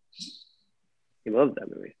mind. He loves that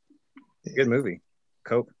movie. Good movie.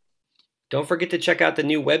 Coke. Don't forget to check out the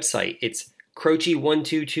new website. It's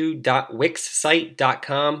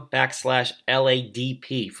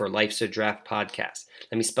croce122.wixsite.com/LADP for Life's a Draft podcast.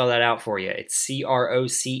 Let me spell that out for you. It's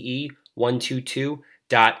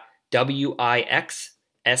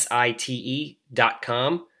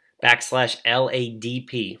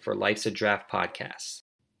CROCE122.wixsite.com/LADP for Life's a Draft podcast.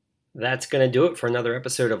 That's going to do it for another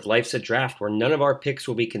episode of Life's a Draft, where none of our picks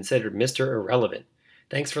will be considered Mr. Irrelevant.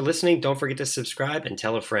 Thanks for listening. Don't forget to subscribe and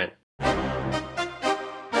tell a friend.